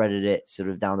players and threaded it sort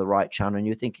of down the right channel, and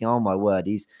you're thinking, oh my word,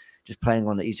 he's just playing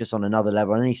on it. He's just on another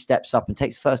level, and then he steps up and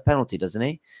takes the first penalty, doesn't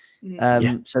he?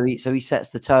 So he sets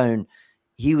the tone.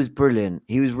 He was brilliant.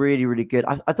 He was really, really good.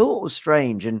 I thought it was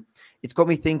strange, and it's got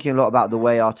me thinking a lot about the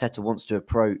way Arteta wants to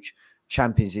approach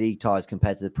Champions League ties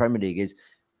compared to the Premier League. Is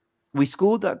we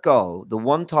scored that goal the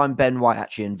one time Ben White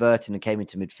actually inverted and came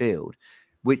into midfield,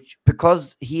 which,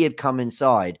 because he had come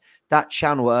inside, that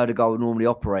channel Odegaard would normally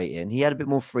operate in, he had a bit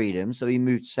more freedom, so he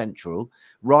moved central.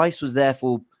 Rice was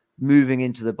therefore moving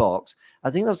into the box.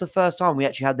 I think that was the first time we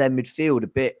actually had their midfield a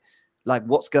bit Like,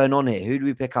 what's going on here? Who do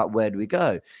we pick up? Where do we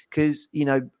go? Because, you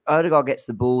know, Ødegaard gets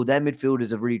the ball. Their midfielders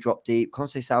have really dropped deep.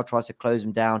 Conceição tries to close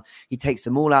them down. He takes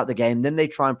them all out of the game. Then they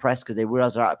try and press because they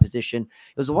realize they're out of position.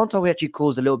 It was the one time we actually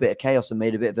caused a little bit of chaos and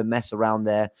made a bit of a mess around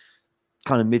their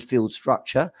kind of midfield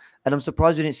structure. And I'm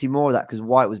surprised we didn't see more of that because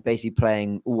White was basically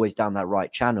playing always down that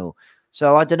right channel.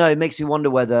 So I don't know. It makes me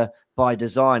wonder whether by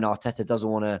design Arteta doesn't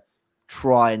want to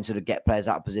try and sort of get players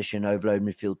out of position, overload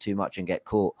midfield too much and get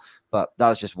caught. But that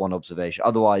was just one observation.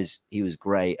 Otherwise, he was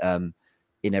great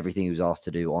in everything he was asked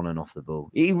to do on and off the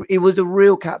ball. It was a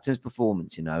real captain's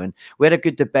performance, you know. And we had a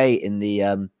good debate in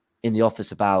the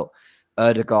office about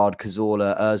Ødegaard,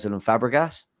 Cazorla, Ozil and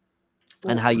Fabregas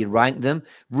and how you rank them.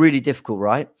 Really difficult,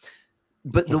 right?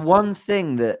 But the one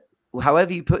thing that,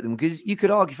 however you put them, because you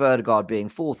could argue for Ødegaard being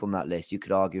fourth on that list, you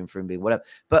could argue for him being whatever,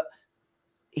 but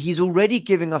he's already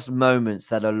giving us moments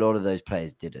that a lot of those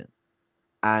players didn't.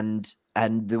 And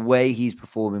the way he's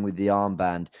performing with the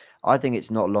armband, I think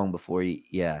it's not long before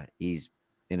he's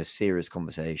in a serious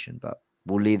conversation, but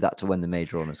we'll leave that to when the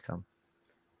major honours come.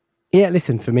 Yeah,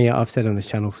 listen, for me, I've said on this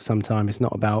channel for some time, it's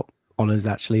not about honours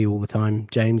actually all the time,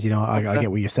 James. You know, I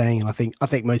get what you're saying, and I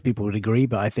think most people would agree,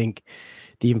 but I think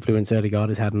the influence Ødegaard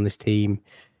has had on this team,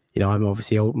 you know, I'm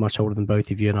obviously much older than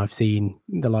both of you, and I've seen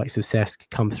the likes of Cesc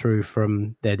come through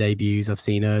from their debuts. I've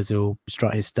seen Ozil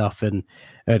strut his stuff, and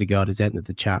Ødegaard has entered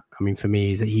the chat. I mean, for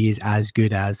me, is that he is as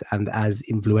good as and as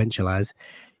influential as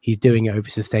he's doing it over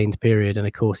a sustained period. And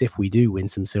of course, if we do win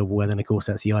some silverware, then of course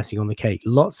that's the icing on the cake.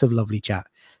 Lots of lovely chat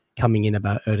coming in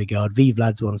about Ødegaard. V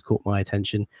Vlad's one has caught my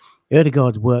attention.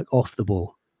 Ødegaard's work off the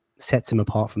ball sets him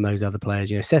apart from those other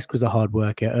players. You know, Cesc was a hard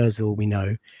worker. Ozil, we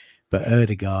know. But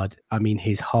Ødegaard, I mean,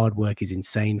 his hard work is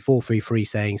insane. 433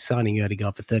 saying signing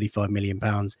Ødegaard for £35 million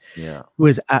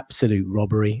was absolute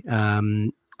robbery.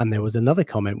 And there was another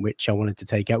comment which I wanted to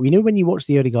take out. You know, when you watch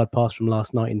the Ødegaard pass from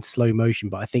last night in slow motion,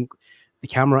 but I think the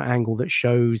camera angle that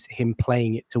shows him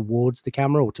playing it towards the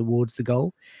camera or towards the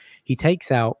goal, he takes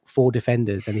out 4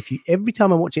 defenders. And every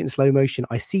time I watch it in slow motion,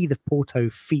 I see the Porto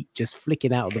feet just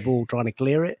flicking out of the ball, trying to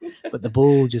clear it, but the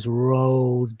ball just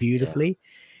rolls beautifully.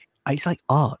 Yeah. It's like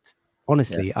art.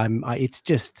 Honestly, it's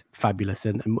just fabulous,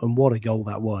 and what a goal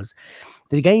that was.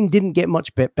 The game didn't get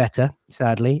much bit better,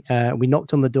 sadly. We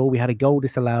knocked on the door. We had a goal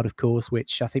disallowed, of course,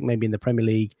 which I think maybe in the Premier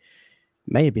League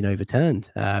may have been overturned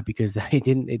because it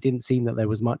didn't seem that there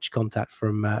was much contact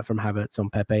from Havertz on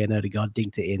Pepe, and Ødegaard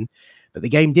dinked it in. But the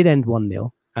game did end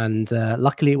 1-0, and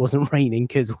luckily it wasn't raining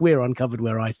because we're uncovered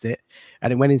where I sit,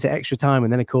 and it went into extra time.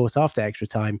 And then, of course, after extra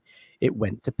time, it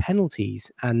went to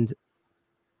penalties. And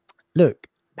look,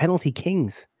 penalty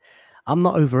kings. I'm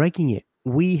not over-egging it.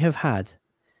 We have had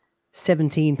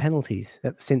 17 penalties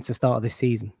since the start of this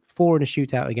season. 4 in a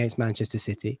shootout against Manchester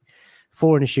City,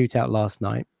 4 in a shootout last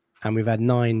night, and we've had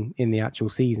 9 in the actual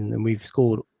season, and we've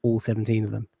scored all 17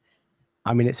 of them.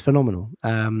 I mean, it's phenomenal.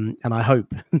 And I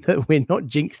hope that we're not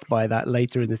jinxed by that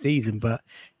later in the season, but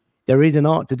there is an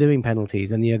art to doing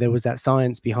penalties. And, you know, there was that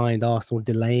science behind Arsenal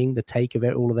delaying the take of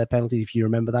all of their penalties. If you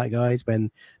remember that, guys, when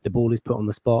the ball is put on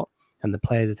the spot, and the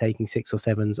players are taking 6 or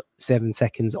 7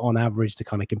 seconds on average to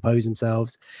kind of compose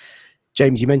themselves.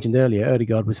 James, you mentioned earlier,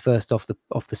 Ødegaard was first off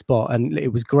the spot, and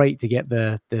it was great to get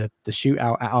the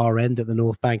shootout at our end at the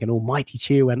North Bank, and almighty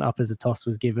cheer went up as the toss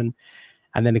was given.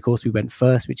 And then, of course, we went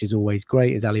first, which is always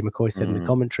great, as Ali McCoy said in the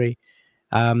commentary.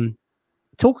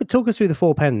 Talk us through the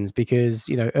 4 pens, because,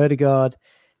 you know, Ødegaard,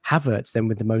 Havertz then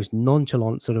with the most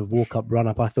nonchalant sort of walk-up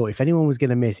run-up. I thought if anyone was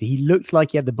going to miss, he looked like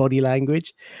he had the body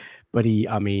language. But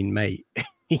I mean, mate,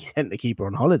 he sent the keeper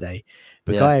on holiday.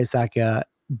 Bukayo Saka,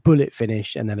 bullet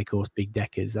finish, and then of course big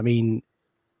deckers. I mean,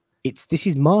 this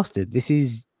is mastered. This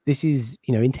is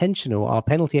you know, intentional. Our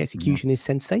penalty execution is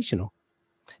sensational.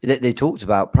 They talked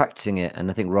about practicing it, and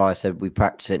I think Raya said we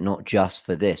practice it not just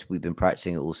for this. We've been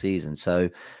practicing it all season, so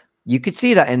you could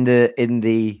see that in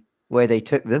the way they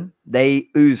took them. They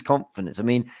ooze confidence. I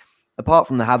mean, apart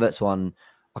from the Havertz one,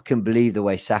 I couldn't believe the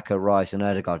way Saka, Rice, and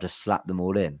Ødegaard just slapped them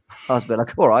all in. I was a bit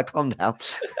like, all right, calm down.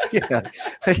 Yeah.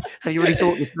 Have you really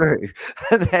thought this through?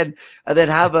 And then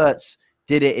Havertz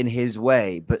did it in his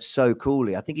way, but so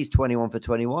coolly. I think he's 21 for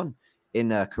 21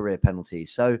 in career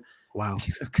penalties. So wow,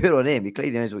 good on him. He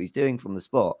clearly knows what he's doing from the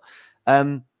spot.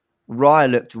 Raya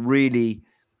looked really.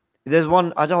 There's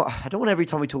one. I don't want every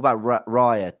time we talk about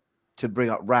Raya to bring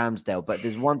up Ramsdale, but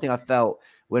there's one thing I felt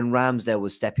when Ramsdale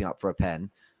was stepping up for a pen.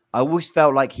 I always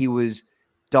felt like he was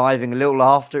diving a little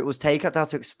after it was taken. I don't know how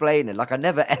to explain it. Like, I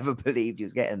never, ever believed he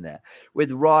was getting there.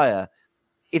 With Raya,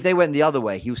 if they went the other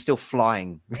way, he was still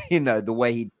flying, you know, the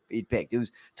way he'd picked. It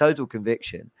was total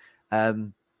conviction.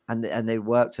 And they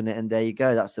worked on it, and there you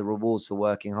go. That's the rewards for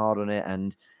working hard on it.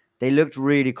 And they looked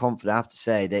really confident. I have to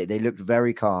say, they looked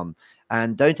very calm.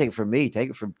 And don't take it from me, take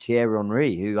it from Thierry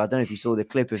Henry, who, I don't know if you saw the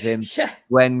clip of him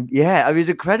when, I mean, it was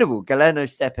incredible. Galeno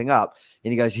stepping up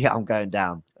and he goes, yeah, I'm going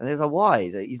down. And they're like, why?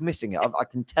 He's missing it. I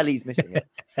can tell he's missing it.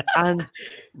 And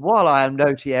while I am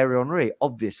no Thierry Henry,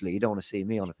 obviously you don't want to see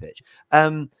me on a pitch.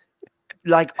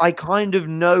 Like, I kind of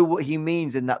know what he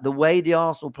means in that the way the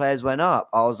Arsenal players went up,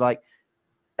 I was like,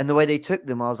 and the way they took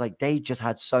them, I was like, they just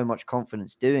had so much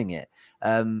confidence doing it.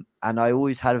 And I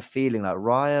always had a feeling like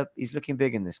Raya, he's looking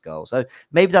big in this goal. So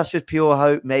maybe that's just pure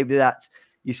hope. Maybe that's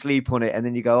you sleep on it and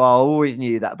then you go, oh, I always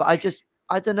knew that. But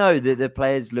I don't know. The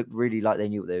players looked really like they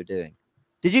knew what they were doing.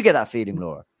 Did you get that feeling,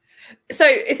 Laura? So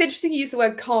it's interesting you use the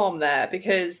word calm there,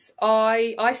 because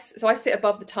I sit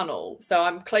above the tunnel. So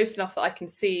I'm close enough that I can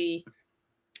see,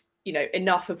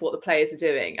 enough of what the players are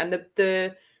doing. And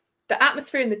the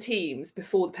atmosphere in the teams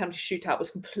before the penalty shootout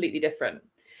was completely different.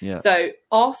 Yeah. So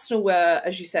Arsenal were,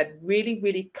 as you said, really,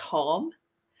 really calm.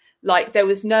 Like, there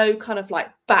was no kind of like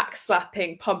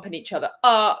backslapping, pumping each other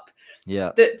up.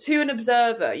 Yeah. That to an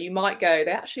observer, you might go,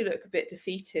 they actually look a bit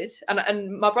defeated.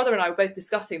 And my brother and I were both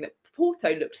discussing that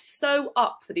Porto looked so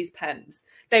up for these pens.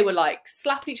 They were like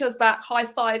slapping each other's back,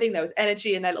 high-fiving. There was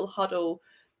energy in their little huddle.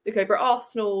 Look over at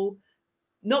Arsenal,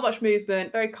 not much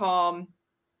movement, very calm.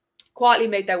 Quietly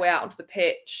made their way out onto the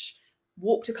pitch,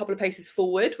 walked a couple of paces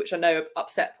forward, which I know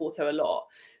upset Porto a lot.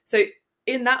 So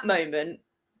in that moment,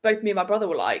 both me and my brother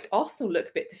were like, Arsenal look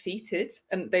a bit defeated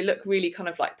and they look really kind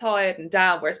of like tired and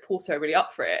down, whereas Porto are really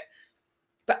up for it.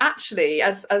 But actually,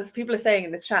 as people are saying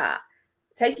in the chat,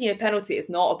 taking a penalty is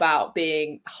not about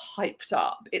being hyped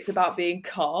up. It's about being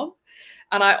calm.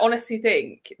 And I honestly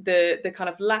think the kind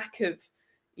of lack of,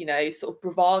 sort of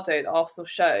bravado that Arsenal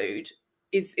showed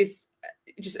is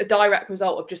just a direct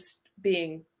result of just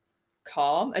being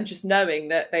calm and just knowing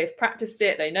that they've practiced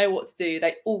it, they know what to do,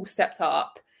 they all stepped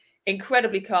up,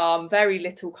 incredibly calm, very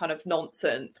little kind of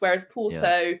nonsense. Whereas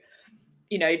Porto,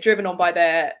 driven on by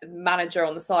their manager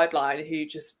on the sideline who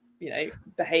just,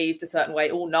 behaved a certain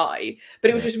way all night. But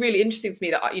it was just really interesting to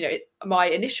me that, my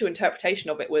initial interpretation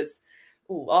of it was,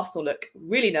 Arsenal look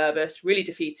really nervous, really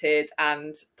defeated,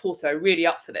 and Porto really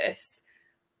up for this.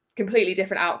 Completely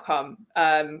different outcome.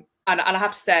 And I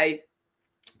have to say,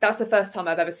 that's the first time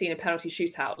I've ever seen a penalty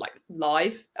shootout like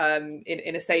live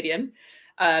in a stadium.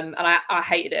 And I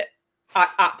hated it. I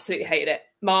absolutely hated it.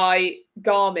 My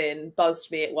Garmin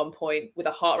buzzed me at one point with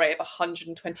a heart rate of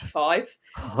 125.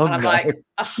 Oh, and I'm like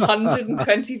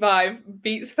 125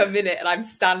 beats per minute and I'm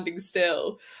standing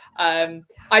still. I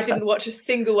didn't watch a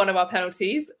single one of our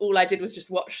penalties. All I did was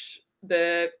just watch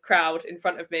the crowd in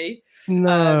front of me.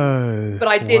 No. But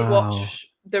I did watch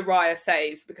the Raya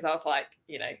saves because I was like,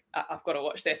 I've got to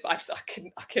watch this. But I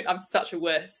couldn't. I'm such a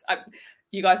wuss.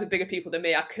 You guys are bigger people than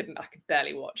me. I could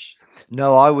barely watch.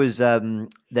 No, I was, I don't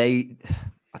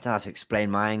know how to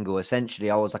explain my angle. Essentially,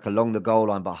 I was like along the goal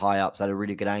line, but high up. So I had a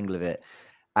really good angle of it.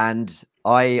 And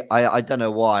I don't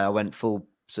know why I went full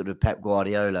sort of Pep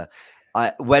Guardiola.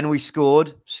 When we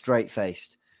scored, straight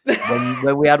faced.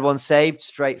 When we had one saved,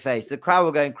 straight faced. The crowd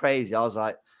were going crazy. I was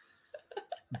like,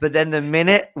 but then the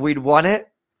minute we'd won it,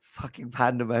 fucking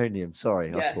pandemonium.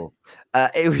 Sorry, I swore.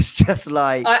 It was just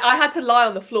like I had to lie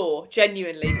on the floor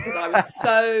genuinely because I was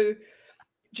so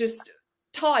just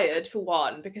tired for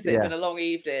one because it had been a long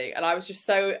evening and I was just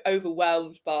so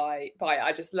overwhelmed by it.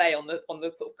 I just lay on the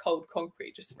sort of cold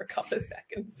concrete just for a couple of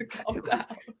seconds to calm down.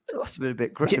 It must have been a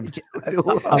bit grim.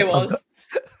 It was.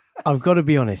 I've got to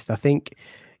be honest. I think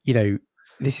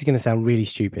this is going to sound really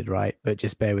stupid, right? But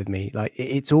just bear with me. Like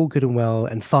it's all good and well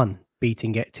and fun.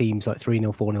 Beating get teams like 3-0,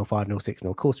 4-0, 5-0, 6-0.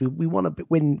 Of course, we want to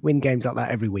win games like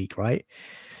that every week, right?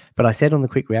 But I said on the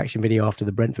quick reaction video after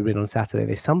the Brentford win on Saturday,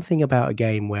 there's something about a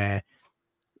game where,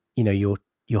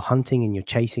 you're hunting and you're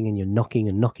chasing and you're knocking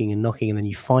and knocking and knocking, and then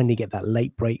you finally get that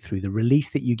late breakthrough. The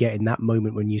release that you get in that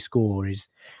moment when you score is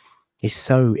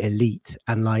so elite.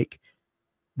 And like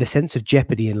the sense of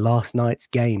jeopardy in last night's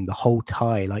game, the whole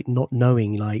tie, like not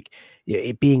knowing, like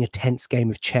it being a tense game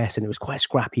of chess, and it was quite a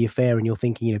scrappy affair. And you're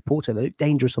thinking, Porto, they look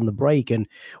dangerous on the break, and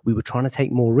we were trying to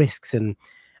take more risks. And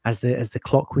as the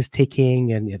clock was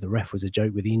ticking, and the ref was a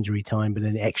joke with the injury time, but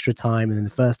then the extra time, and then the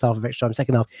first half of extra time,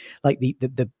 second half, like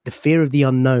the fear of the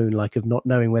unknown, like of not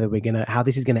knowing whether how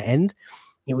this is gonna end.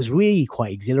 It was really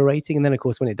quite exhilarating. And then, of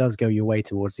course, when it does go your way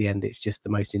towards the end, it's just the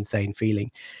most insane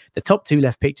feeling. The top two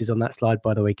left pictures on that slide,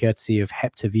 by the way, courtesy of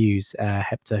Hepta Views.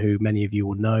 Hepta, who many of you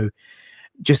will know.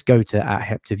 Just go to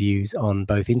 @HeptaViews on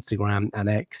both Instagram and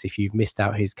X. If you've missed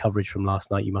out his coverage from last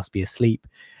night, you must be asleep.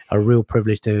 A real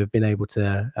privilege to have been able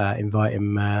to invite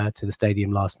him to the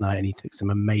stadium last night, and he took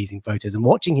some amazing photos. And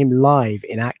watching him live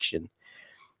in action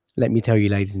let me tell you,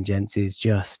 ladies and gents, is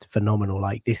just phenomenal.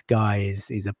 Like, this guy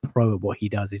is a pro at what he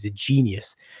does. He's a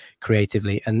genius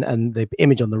creatively. And the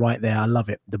image on the right there, I love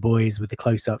it. The boys with the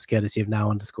close-ups, courtesy of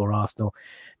now_Arsenal.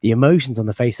 The emotions on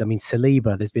the face. I mean,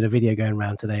 Saliba, there's been a video going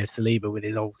around today of Saliba with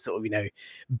his old sort of,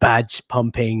 badge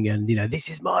pumping and, this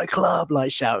is my club,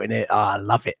 like shouting it. I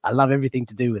love it. I love everything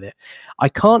to do with it. I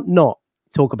can't not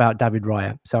talk about David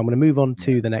Raya. So I'm going to move on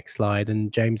to the next slide.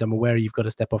 And James, I'm aware you've got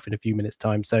to step off in a few minutes'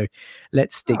 time. So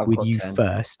let's stick with you 10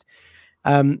 first.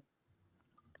 A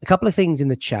couple of things in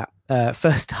the chat.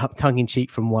 First up, tongue in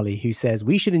cheek from Wally, who says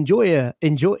we should enjoy Raya's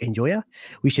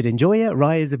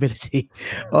ability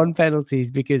on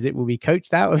penalties because it will be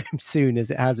coached out of him soon,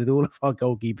 as it has with all of our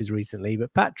goalkeepers recently.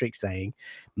 But Patrick saying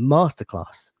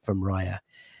masterclass from Raya.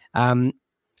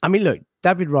 I mean, look,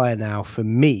 David Raya now, for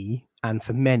me, and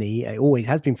for many, it always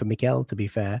has been for Mikel, to be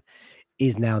fair,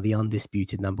 is now the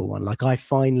undisputed number one. Like, I've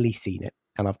finally seen it.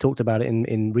 And I've talked about it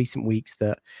in recent weeks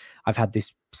that I've had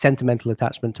this sentimental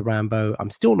attachment to Rambo. I'm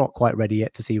still not quite ready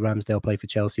yet to see Ramsdale play for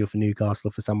Chelsea or for Newcastle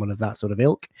or for someone of that sort of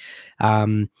ilk.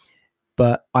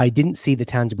 But I didn't see the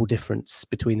tangible difference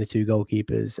between the two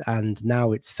goalkeepers. And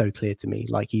now it's so clear to me.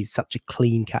 Like, he's such a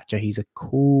clean catcher. He's a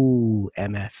cool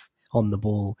MF on the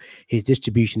ball. His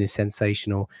distribution is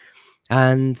sensational.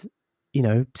 And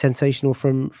sensational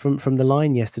from the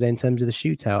line yesterday in terms of the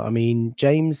shootout. I mean,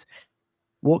 James,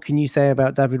 what can you say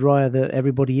about David Raya that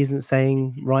everybody isn't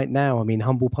saying right now? I mean,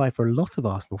 humble pie for a lot of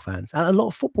Arsenal fans and a lot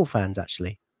of football fans,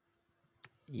 actually.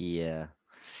 Yeah.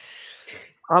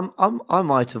 I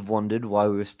might have wondered why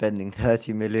we were spending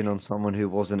 30 million on someone who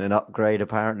wasn't an upgrade,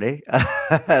 apparently.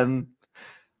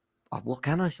 What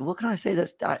can I say?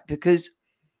 That's that, because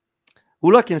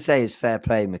all I can say is fair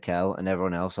play, Mikel, and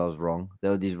everyone else. I was wrong.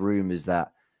 There were these rumors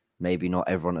that maybe not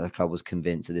everyone at the club was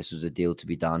convinced that this was a deal to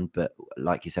be done, but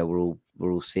like you said, we're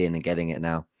all seeing and getting it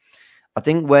now. I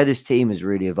think where this team has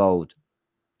really evolved,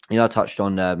 I touched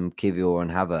on Kivior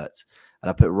and Havertz, and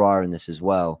I put Raya in this as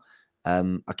well.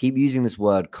 I keep using this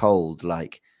word cold,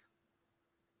 like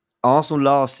Arsenal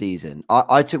last season.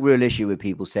 I took real issue with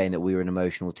people saying that we were an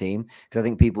emotional team, because I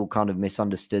think people kind of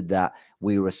misunderstood that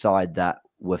we were a side that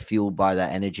were fueled by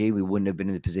that energy. We wouldn't have been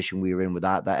in the position we were in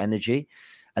without that energy.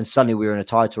 And suddenly we were in a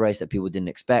title race that people didn't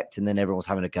expect. And then everyone was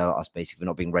having a go at us basically for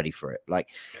not being ready for it. And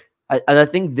I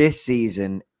think this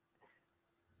season,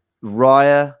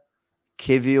 Raya,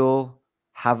 Kivior,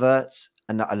 Havertz,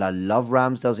 and I love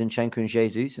Ramsdale, Zinchenko, and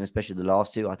Jesus, and especially the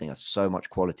last two. I think have so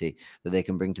much quality that they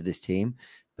can bring to this team.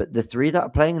 But the three that are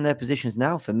playing in their positions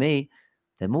now, for me,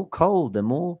 they're more cold.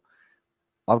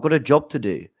 I've got a job to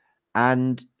do.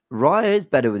 And Raya is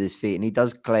better with his feet, and he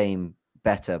does claim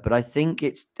better. But I think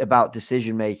it's about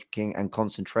decision-making and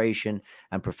concentration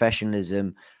and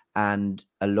professionalism and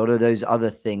a lot of those other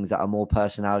things that are more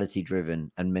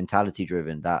personality-driven and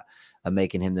mentality-driven that are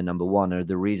making him the number one, or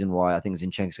the reason why I think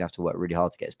Zinchenko's going to have to work really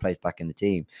hard to get his place back in the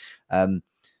team.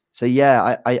 So,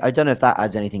 yeah, I don't know if that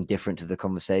adds anything different to the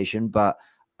conversation, but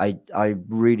I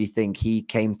really think he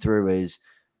came through as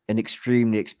an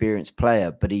extremely experienced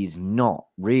player, but he's not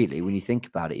really, when you think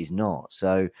about it, he's not.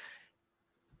 So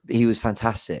he was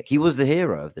fantastic. He was the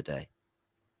hero of the day.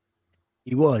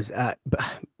 He was. But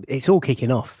it's all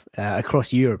kicking off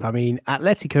across Europe. I mean,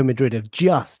 Atletico Madrid have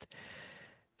just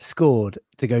scored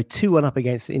to go 2-1 up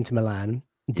against Inter Milan.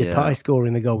 Depay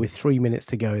scoring the goal with 3 minutes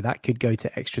to go. That could go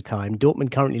to extra time.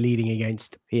 Dortmund currently leading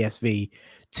against PSV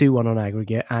 2-1 on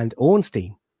aggregate. And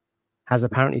Ornstein has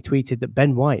apparently tweeted that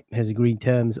Ben White has agreed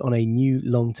terms on a new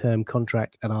long-term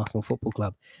contract at Arsenal Football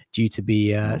Club, due to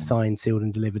be signed, sealed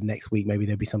and delivered next week. Maybe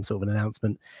there'll be some sort of an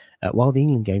announcement while the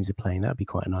England games are playing. That'd be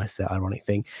quite a nice, ironic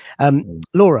thing.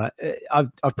 Laura,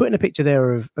 I've put in a picture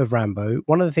there of Rambo.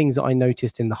 One of the things that I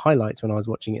noticed in the highlights when I was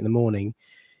watching it in the morning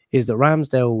is that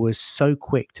Ramsdale was so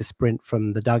quick to sprint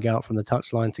from the dugout, from the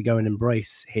touchline, to go and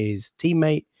embrace his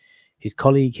teammate, his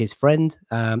colleague, his friend,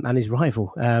 and his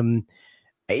rival.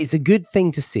 It's a good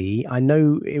thing to see. I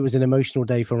know it was an emotional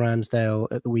day for Ramsdale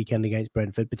at the weekend against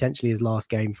Brentford, potentially his last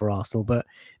game for Arsenal, but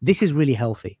this is really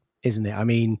healthy, isn't it? I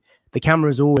mean, the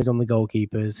camera's always on the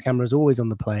goalkeepers, the camera's always on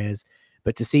the players,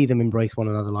 but to see them embrace one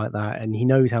another like that, and he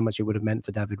knows how much it would have meant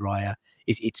for David Raya,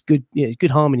 it's good. It's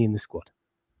good harmony in the squad.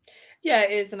 Yeah,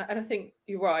 it is, and I think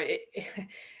you're right.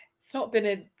 It's not been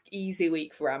an easy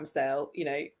week for Ramsdale,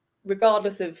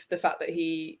 regardless of the fact that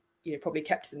he probably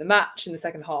kept us in the match in the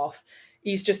second half.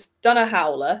 He's just done a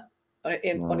howler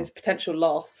on his potential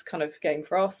last kind of game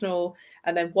for Arsenal,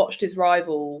 and then watched his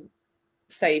rival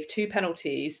save 2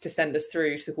 penalties to send us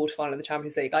through to the quarterfinal of the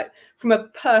Champions League. Like, from a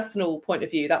personal point of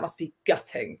view, that must be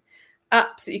gutting,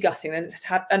 absolutely gutting.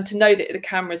 And to know that the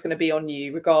camera is going to be on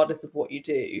you regardless of what you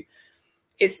do,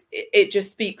 it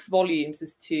just speaks volumes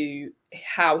as to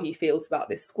how he feels about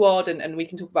this squad, and we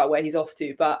can talk about where he's off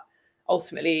to, but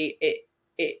ultimately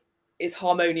it is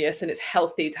harmonious and it's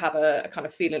healthy to have a kind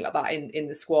of feeling like that in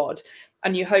the squad.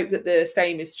 And you hope that the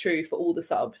same is true for all the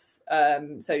subs.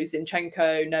 So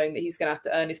Zinchenko, knowing that he's going to have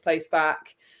to earn his place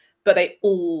back, but they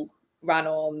all ran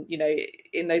on, you know,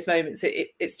 in those moments.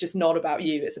 It's just not about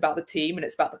you, it's about the team and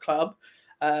it's about the club.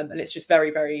 And it's just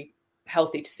very, very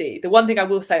healthy to see. The one thing I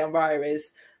will say on Raya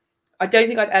is I don't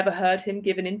think I'd ever heard him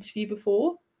give an interview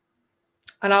before.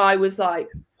 And I was like,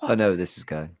 what? I know where this is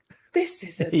going. This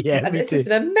is it's just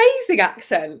an amazing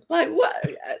accent. Like, what,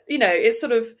 you know, it's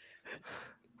sort of,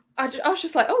 I was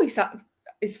just like, oh,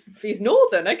 he's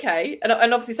Northern, okay. And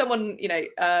obviously someone, you know,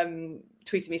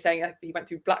 tweeted me saying he went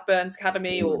through Blackburn's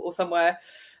Academy or somewhere.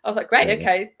 I was like, great,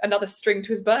 okay, another string to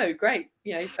his bow, great.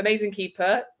 You know, amazing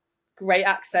keeper, great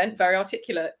accent, very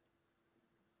articulate.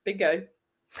 Bingo.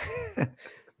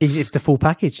 Is it the full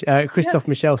package? Christophe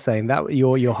Michel saying that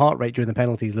your heart rate during the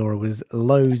penalties, Laura, was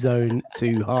low zone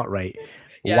 2 heart rate.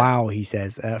 Yeah. Wow, he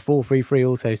says. 433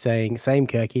 also saying, same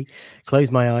Kirky.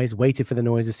 Closed my eyes, waited for the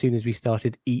noise as soon as we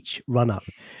started each run up.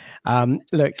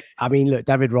 Look,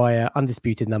 David Raya,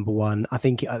 undisputed number 1. I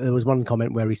think there was one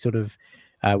comment where he sort of,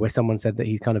 where someone said that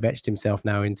he's kind of etched himself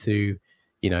now into,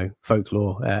 you know,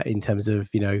 folklore in terms of,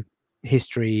 you know,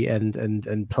 history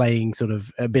and playing sort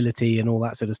of ability and all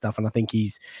that sort of stuff. And I think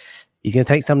he's going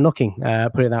to take some knocking,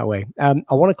 put it that way. I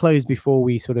want to close before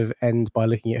we sort of end by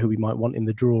looking at who we might want in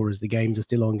the draw as the games are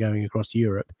still ongoing across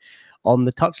Europe on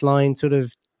the touchline sort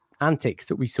of antics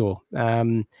that we saw. Now,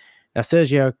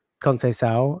 Sergio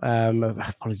Conceição,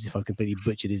 apologies if I completely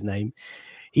butchered his name.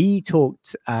 He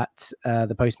talked at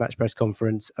the post-match press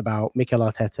conference about Mikel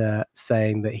Arteta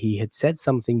saying that he had said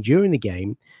something during the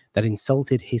game that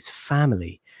insulted his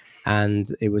family.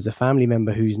 And it was a family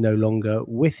member who's no longer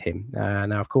with him.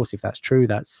 Now, of course, if that's true,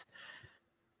 it's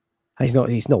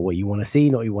not what you want to see,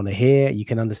 not what you want to hear. You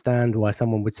can understand why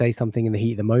someone would say something in the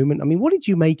heat of the moment. I mean, what did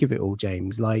you make of it all,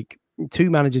 James? Like 2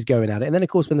 managers going at it. And then, of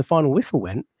course, when the final whistle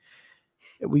went,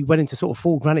 we went into sort of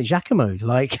full Granit Xhaka mode,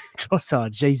 like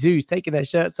Trossard, Jesus taking their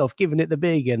shirts off, giving it the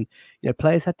big, and you know,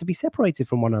 players had to be separated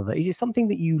from one another. Is it something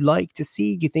that you like to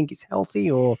see? Do you think it's healthy,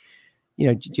 or you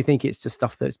know, do you think it's just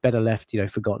stuff that's better left, you know,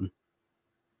 forgotten?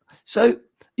 So,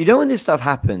 you know, when this stuff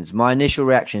happens, my initial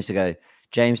reaction is to go,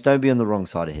 James, don't be on the wrong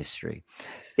side of history.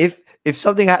 If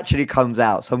something actually comes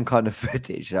out, some kind of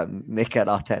footage that Mikel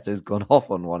Arteta has gone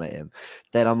off on one of him,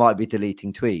 then I might be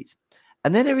deleting tweets.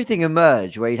 And then everything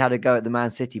emerged where he'd had a go at the Man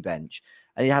City bench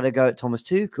and he had a go at Thomas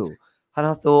Tuchel. And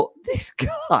I thought, this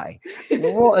guy,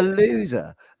 what a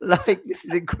loser. Like, this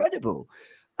is incredible.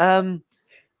 And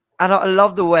I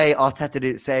love the way Arteta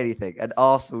didn't say anything. And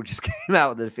Arsenal just came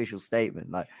out with an official statement.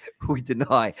 Like, we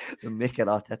deny that Mikel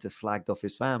Arteta slagged off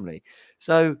his family.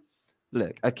 So,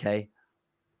 look, okay.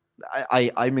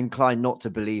 I'm inclined not to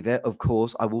believe it. Of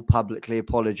course, I will publicly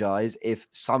apologize if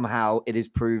somehow it is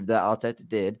proved that Arteta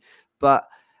did. But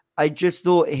I just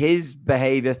thought his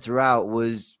behavior throughout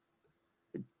was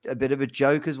a bit of a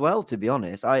joke as well, to be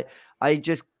honest. I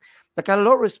just like I had a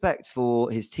lot of respect for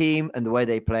his team and the way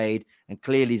they played. And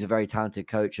clearly he's a very talented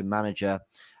coach and manager.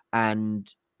 And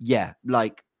yeah,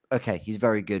 like, okay, he's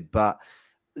very good. But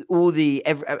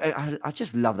I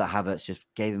just love that Havertz just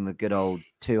gave him a good old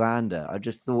 2-hander. I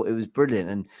just thought it was brilliant.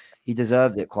 And he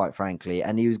deserved it, quite frankly.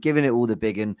 And he was giving it all the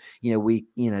big, and,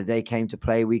 they came to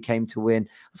play, we came to win.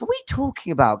 So what are you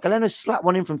talking about? Galeno slapped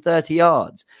one in from 30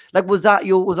 yards. Like, was that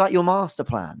your master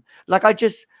plan? Like, I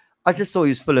just thought he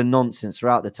was full of nonsense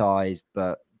throughout the ties,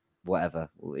 but whatever.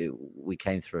 We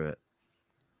came through it.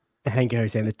 Henko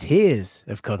saying the tears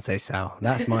of Conceição.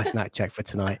 That's my snack check for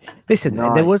tonight. Listen,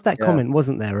 nice. There was that comment,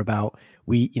 wasn't there, about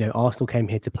Arsenal came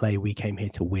here to play, we came here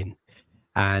to win.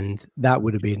 And that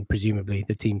would have been presumably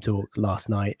the team talk last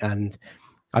night. And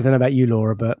I don't know about you,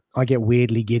 Laura, but I get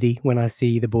weirdly giddy when I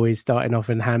see the boys starting off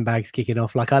and handbags kicking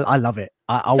off. Like, I love it.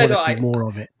 I want to see more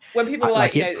of it. When people are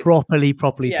like it properly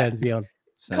turns me on.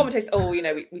 So. Commentators,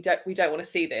 we don't want to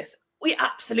see this. We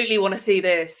absolutely want to see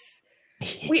this.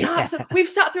 We've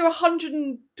sat through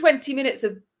 120 minutes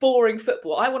of boring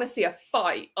football. I want to see a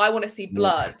fight. I want to see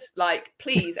blood. Like,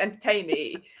 please entertain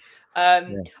me.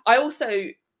 I also,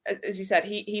 as you said,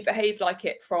 he behaved like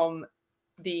it from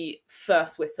the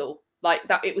first whistle. Like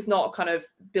that, it was not kind of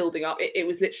building up. It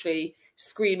was literally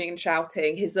screaming and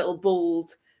shouting. His little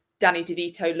bald Danny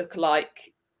DeVito lookalike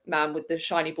man with the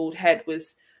shiny bald head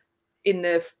was in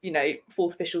the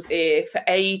fourth official's ear for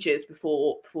ages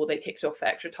before they kicked off for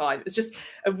extra time. It was just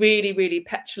a really, really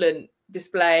petulant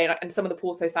display, and some of the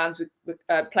Porto fans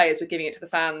players were giving it to the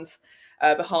fans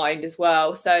behind as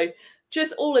well. So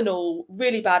just all in all,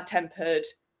 really bad tempered,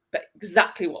 but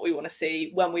exactly what we want to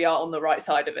see when we are on the right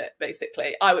side of it.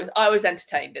 Basically, I was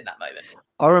entertained in that moment.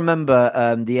 I remember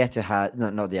the Etihad, no,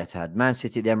 not the Etihad, Man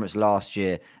City at the Emirates last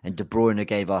year, and De Bruyne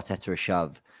gave Arteta a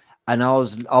shove, and I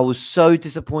was so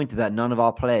disappointed that none of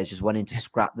our players just went in to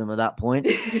scrap them at that point.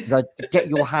 Like, get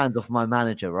your hand off my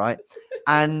manager, right?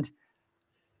 And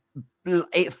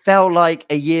it felt like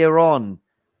a year on,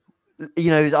 you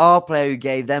know, it was our player who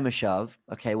gave them a shove.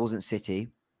 Okay, it wasn't City,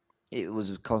 it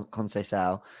was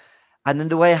Conceição, and then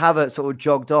the way Havertz sort of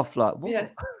jogged off, like, what? Yeah.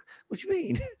 What do you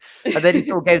mean? And then he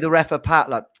sort of gave the ref a pat,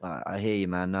 like, oh, I hear you,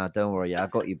 man. No, don't worry. Yeah, I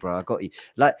got you, bro. I got you.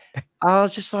 Like, I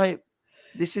was just like,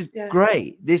 this is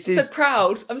great. This is so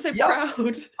proud. I'm so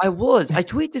proud. I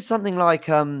tweeted something like,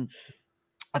 I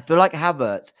feel like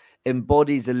Havertz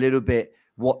embodies a little bit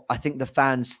what I think the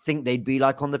fans think they'd be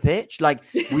like on the pitch. Like,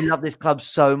 we love this club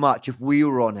so much. If we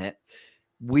were on it,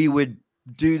 we would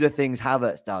do the things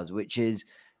Havertz does, which is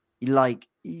like,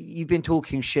 you've been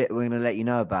talking shit, we're going to let you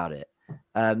know about it.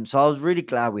 So I was really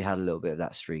glad we had a little bit of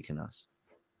that streak in us.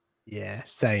 Yeah,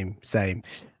 same.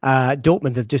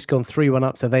 Dortmund have just gone 3-1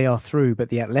 up, so they are through, but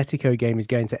the Atletico game is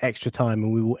going to extra time,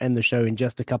 and we will end the show in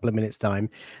just a couple of minutes' time.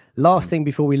 Last thing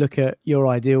before we look at your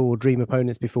ideal or dream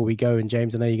opponents before we go, and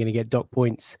James, I know you're going to get dock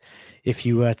points if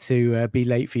you were to be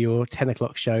late for your 10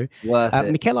 o'clock show.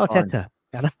 Mikel Arteta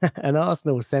and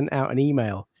Arsenal sent out an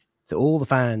email to all the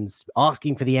fans,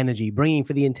 asking for the energy, bringing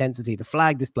for the intensity, the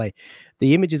flag display.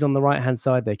 The images on the right-hand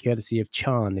side there, courtesy of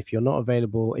Chan. If you're not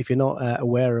available, if you're not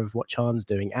aware of what Chan's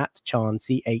doing, at Chan,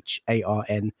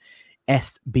 CHARN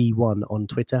SB1 on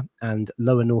Twitter and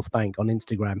Lower North Bank on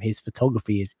Instagram. His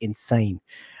photography is insane.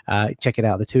 Check it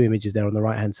out. The two images there on the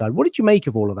right-hand side. What did you make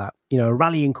of all of that? You know, a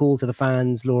rallying call to the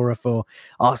fans, Laura, for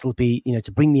Arsenal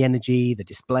to bring the energy, the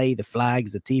display, the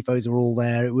flags, the tifos are all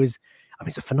there. It was,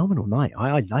 it's a phenomenal night.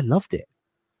 I loved it.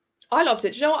 I loved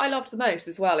it. Do you know what I loved the most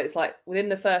as well? It's like within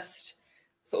the first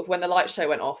sort of when the light show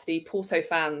went off, the Porto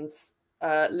fans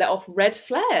let off red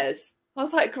flares. I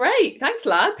was like, great, thanks,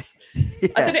 lads. Yeah.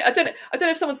 I don't know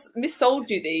if someone's missold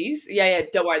you these. Yeah,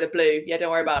 don't worry, the blue. Yeah,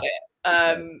 don't worry about it.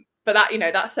 But that,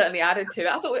 that certainly added to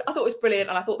it. I thought it was brilliant,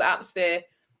 and I thought the atmosphere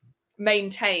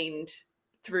maintained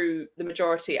through the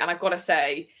majority. And I've got to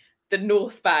say, the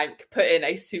North Bank put in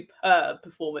a superb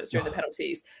performance during the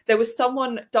penalties. There was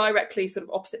someone directly sort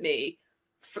of opposite me,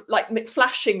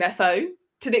 flashing their phone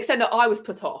to the extent that I was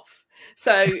put off.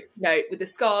 So, with the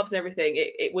scarves and everything,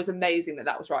 it was amazing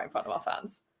that was right in front of our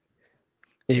fans.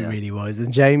 It really was.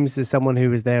 And James, as someone who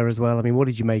was there as well, I mean, what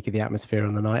did you make of the atmosphere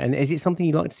on the night? And is it something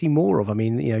you'd like to see more of? I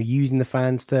mean, using the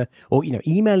fans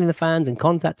emailing the fans and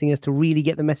contacting us to really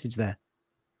get the message there.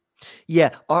 Yeah,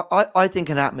 I think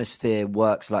an atmosphere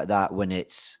works like that when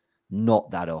it's not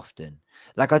that often.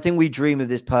 Like, I think we dream of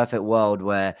this perfect world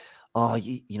where,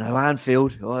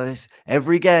 Anfield, it's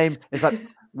every game. It's like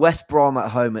West Brom at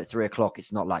home at 3 o'clock.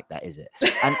 It's not like that, is it?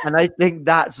 And I think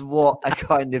that's what I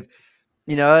kind of,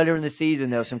 earlier in the season,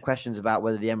 there were some questions about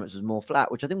whether the Emirates was more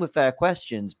flat, which I think were fair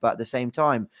questions. But at the same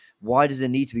time, why does it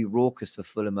need to be raucous for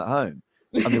Fulham at home?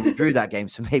 I mean, we drew that game,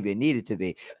 so maybe it needed to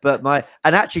be. But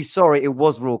sorry, it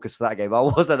was raucous for that game. I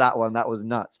was at that one. That was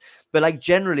nuts. But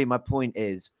generally, my point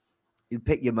is, you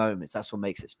pick your moments. That's what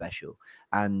makes it special.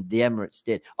 And the Emirates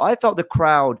did. I felt the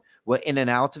crowd were in and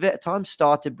out of it at times,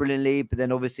 started brilliantly, but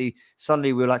then obviously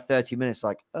suddenly we were like 30 minutes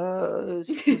like,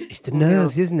 it's the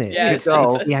nerves, isn't it? Yeah, it's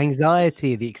the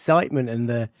anxiety, the excitement, and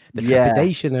the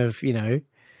trepidation of,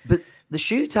 But the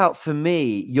shootout, for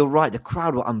me, you're right. The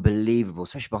crowd were unbelievable,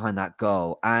 especially behind that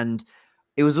goal. And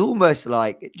it was almost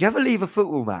like, do you ever leave a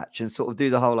football match and sort of do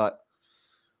the whole I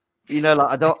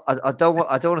don't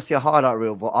want to see a highlight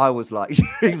reel of what I was like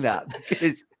during that,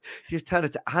 because you turn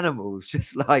into animals,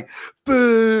 just like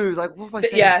boo. Like, what am I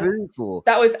saying boo for?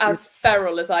 That was as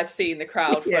feral as I've seen the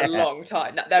crowd for a long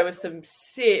time. There was some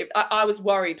serious. I was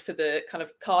worried for the kind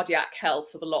of cardiac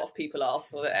health of a lot of people at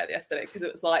Arsenal there yesterday, because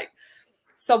it was like,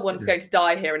 someone's going to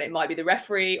die here, and it might be the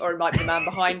referee, or it might be the man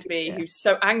behind me who's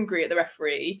so angry at the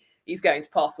referee he's going to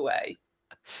pass away.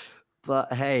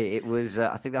 But hey, it was.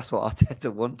 I think that's what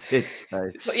Arteta wanted.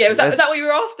 So, was that what you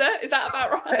were after? Is that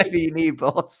about right? Heavy knee,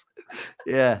 boss.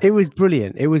 Yeah, it was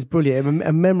brilliant. It was brilliant.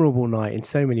 A memorable night in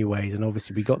so many ways, and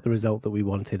obviously we got the result that we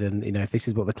wanted. And if this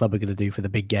is what the club are going to do for the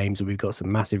big games, and we've got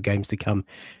some massive games to come,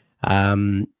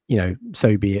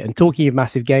 so be it. And talking of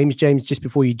massive games, James, just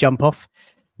before you jump off,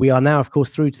 we are now, of course,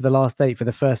 through to the last 8 for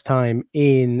the first time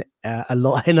in a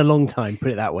long time,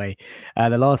 put it that way.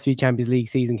 The last few Champions League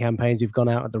season campaigns, we've gone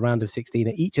out at the round of 16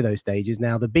 at each of those stages.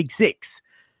 Now, the big 6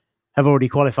 have already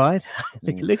qualified.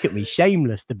 Look at me,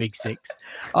 shameless, the big six.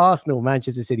 Arsenal,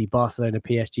 Manchester City, Barcelona,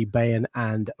 PSG, Bayern,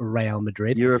 and Real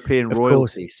Madrid. European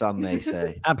royalty, some may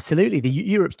say. Absolutely.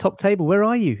 Europe's top table. Where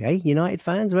are you, eh? United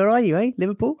fans, where are you, eh?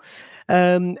 Liverpool?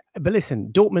 But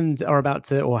listen, Dortmund are about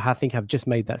to, or I think have just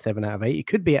made that 7 out of 8. It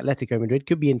could be Atletico Madrid,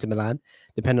 could be Inter Milan,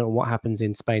 depending on what happens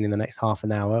in Spain in the next half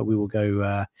an hour. We will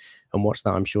go and watch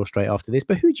that, I'm sure, straight after this.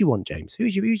 But who do you want, James?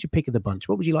 Who's your pick of the bunch?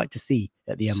 What would you like to see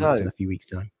at the Emirates in a few weeks'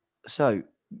 time? So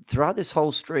throughout this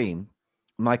whole stream,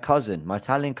 my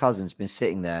Italian cousin's been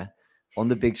sitting there on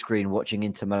the big screen watching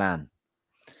Inter Milan.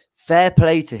 Fair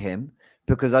play to him,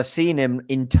 because I've seen him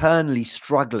internally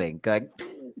struggling, going,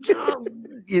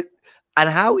 and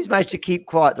how he's managed to keep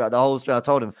quiet throughout the whole stream. I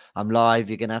told him, I'm live,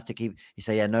 you're going to have to keep. He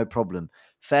said, yeah, no problem.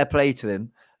 Fair play to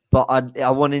him. But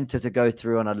I want Inter to go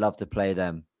through, and I'd love to play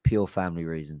them. Pure family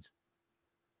reasons.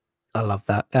 I love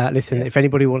that. Listen, if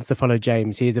anybody wants to follow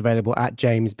James, he is available at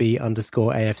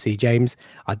JamesB_AFC. James,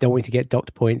 I don't want you to get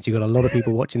docked points. You've got a lot of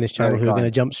people watching this channel who are going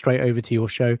to jump straight over to your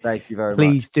show. Thank you very much.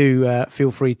 Please do feel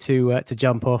free to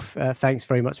jump off. Thanks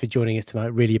very much for joining us tonight.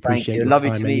 Really appreciate it.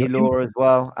 Lovely to meet you, Laura, as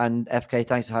well. And FK,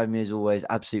 thanks for having me as always.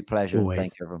 Absolute pleasure. Always.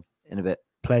 Thank you, everyone. In a bit.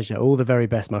 Pleasure. All the very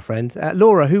best, my friend.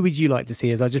 Laura, who would you like to see?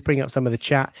 As I just bring up some of the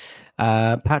chat.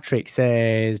 Patrick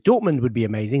says Dortmund would be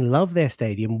amazing. Love their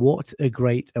stadium. What a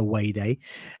great away day.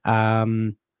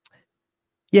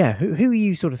 Yeah, who are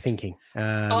you sort of thinking? Who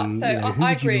I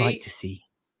would agree. you like to see?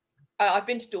 I've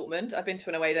been to Dortmund. I've been to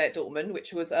an away day at Dortmund,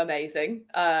 which was amazing.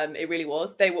 It really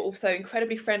was. They were also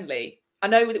incredibly friendly. I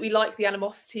know that we like the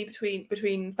animosity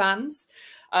between fans.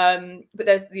 But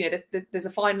there's a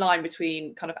fine line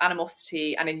between kind of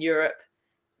animosity and in Europe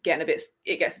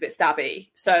it gets a bit stabby.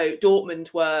 So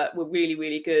Dortmund were really,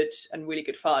 really good and really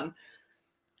good fun.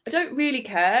 I don't really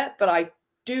care, but I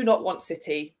do not want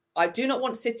City. I do not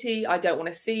want City. I don't want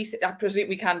to see. I presume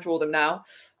we can draw them now.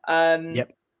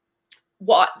 Yep.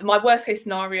 What my worst case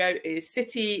scenario is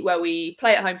City, where we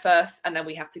play at home first and then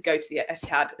we have to go to the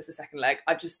Etihad as the second leg.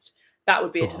 That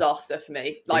would be a disaster for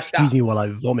me. Excuse me while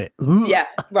I vomit. Yeah,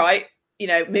 right.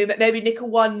 Maybe nick a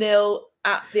 1-0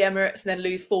 at the Emirates and then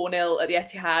lose 4-0 at the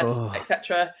Etihad,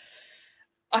 etc.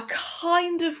 I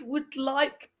kind of would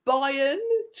like Bayern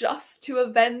just to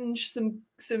avenge some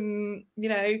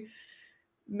memories.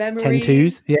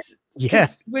 10-2s. Yeah.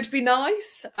 Would be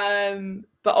nice.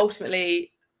 But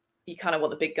ultimately, you kind of want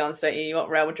the big guns, don't you? You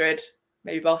want Real Madrid,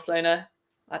 maybe Barcelona.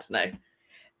 I don't know.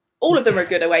 All of them are a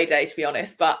good away day, to be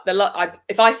honest. But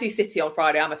if I see City on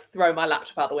Friday, I'm gonna throw my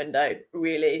laptop out the window.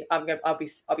 Really, I'll be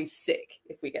sick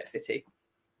if we get City.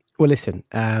 Well, listen,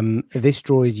 this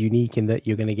draw is unique in that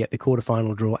you're going to get the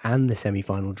quarterfinal draw and the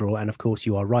semi-final draw, and of course,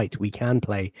 you are right. We can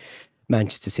play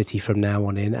Manchester City from now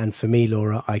on in, and for me,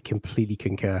 Laura, I completely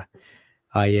concur.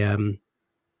 My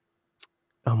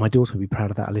daughter would be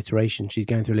proud of that alliteration. She's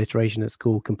going through alliteration at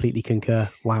school. Completely concur.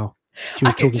 Wow, she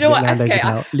was talking to Nando's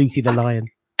about Lucy the Lion.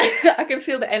 I can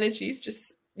feel the energies.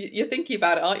 Just you're thinking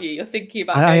about it, aren't you? You're thinking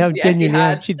about I going to the genuinely.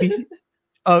 Etihad. She'd be.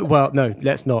 Oh well, no.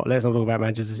 Let's not talk about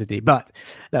Manchester City. But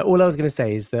all I was going to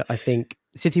say is that I think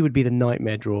City would be the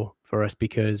nightmare draw for us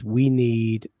because we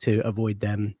need to avoid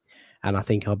them, and I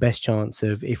think our best chance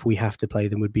of if we have to play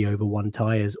them would be over one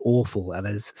tie. As awful and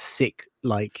as sick,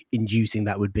 inducing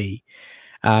that would be.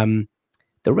 The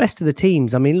rest of the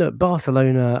teams. I mean, look,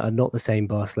 Barcelona are not the same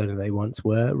Barcelona they once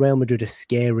were. Real Madrid are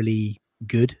scarily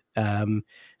good.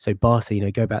 So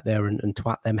Barca, go back there and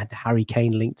twat them. Had the Harry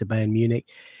Kane link to Bayern Munich.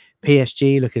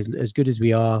 PSG look as good as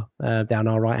we are down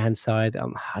our right hand side.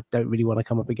 I don't really want to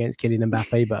come up against Kylian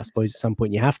Mbappe, but I suppose at some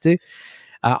point you have to.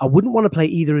 I wouldn't want to play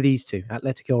either of these two,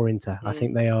 Atletico or Inter. I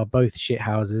think they are both shit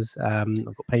houses. I've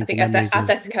got painful memories of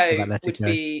Atletico would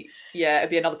be,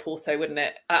 it'd be another Porto, wouldn't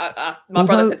it? My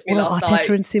brother said to me last night.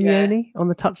 Arteta and Simeone on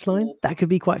the touchline, that could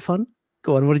be quite fun.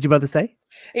 Go on, what did your brother say?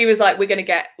 He was like, we're gonna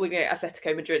get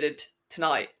Atletico Madrid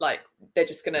tonight. They're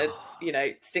just gonna,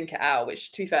 stink it out.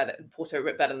 Which, to be fair, that Porto were a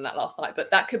bit better than that last night. But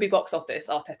that could be box office.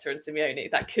 Arteta and Simeone.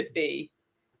 That could be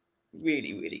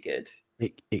really, really good.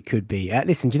 It could be.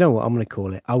 Listen, do you know what I'm going to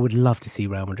call it? I would love to see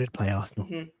Real Madrid play Arsenal.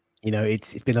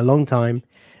 It's been a long time.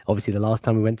 Obviously, the last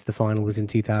time we went to the final was in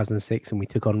 2006, and we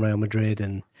took on Real Madrid,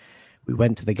 and we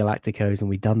went to the Galacticos, and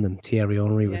we done them. Thierry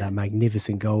Henry with that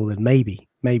magnificent goal, and maybe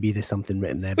there's something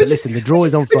written there. But listen, the draw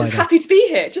is on Friday. We're just happy to be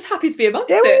here. Just happy to be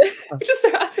amongst it. We're just so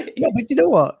happy. Yeah, but you know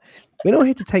what? We're not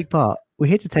here to take part. We're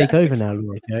here to take over now,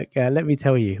 Laura Kirk. Let me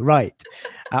tell you. Right.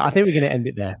 I think we're going to end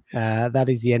it there. That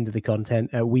is the end of the content.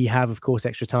 We have, of course,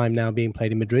 extra time now being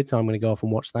played in Madrid, so I'm going to go off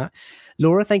and watch that.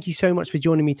 Laura, thank you so much for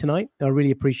joining me tonight. I really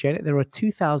appreciate it. There are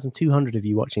 2,200 of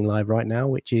you watching live right now,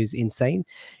 which is insane.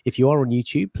 If you are on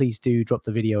YouTube, please do drop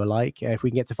the video a like. If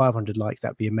we can get to 500 likes,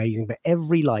 that'd be amazing. But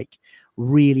every like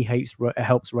really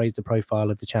helps raise the profile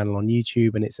of the channel on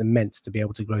YouTube, and it's immense to be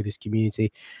able to grow this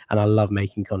community, and I love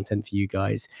making content for you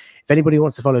guys. If anybody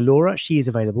wants to follow Laura, she is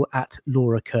available at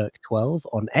Laura Kirk 12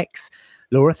 on X.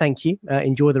 Laura, thank you.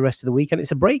 Enjoy the rest of the weekend.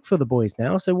 It's a break for the boys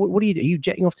now, so what do you do? Are you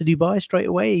jetting off to Dubai straight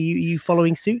away? Are you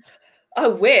following suit? I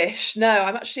wish. No,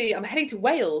 I'm heading to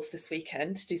Wales this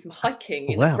weekend to do some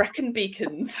hiking in the Brecon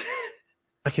Beacons.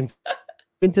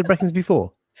 Been to Brecons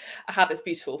before? I have. It's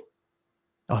beautiful.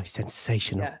 Oh,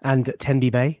 sensational. Yeah. And Tenby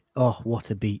Bay. Oh, what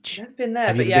a beach. I've been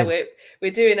there, but yeah,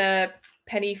 we're doing a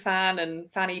Penny Fan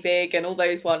and Fanny Big and all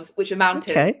those ones, which are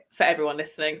mountains for everyone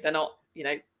listening. They're not,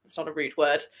 it's not a rude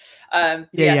word. I'm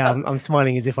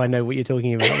smiling as if I know what you're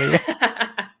talking about.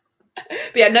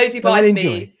 But yeah, no Dubai for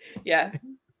me. Yeah.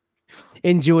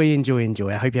 Enjoy.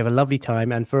 I hope you have a lovely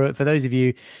time. And for those of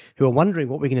you who are wondering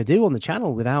what we're going to do on the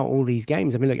channel without all these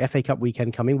games, I mean, look, FA Cup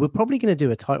weekend coming, we're probably going to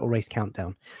do a title race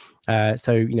countdown.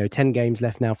 So 10 games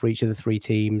left now for each of the 3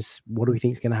 teams. What do we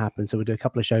think is going to happen? So we'll do a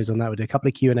couple of shows on that. We'll do a couple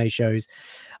of Q&A shows.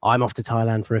 I'm off to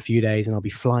Thailand for a few days, and I'll be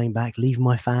flying back, leave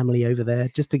my family over there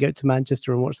just to go to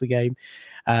Manchester and watch the game.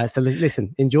 So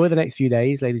listen, enjoy the next few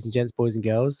days, ladies and gents, boys and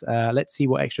girls. Let's see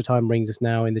what extra time brings us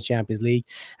now in the Champions League,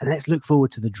 and let's look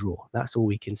forward to the draw. That's all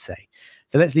we can say.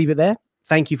 So let's leave it there.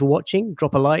 Thank you for watching.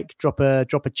 Drop a like, drop a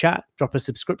chat, drop a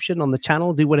subscription on the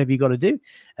channel. Do whatever you got to do.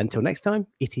 Until next time,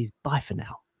 it is bye for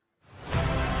now.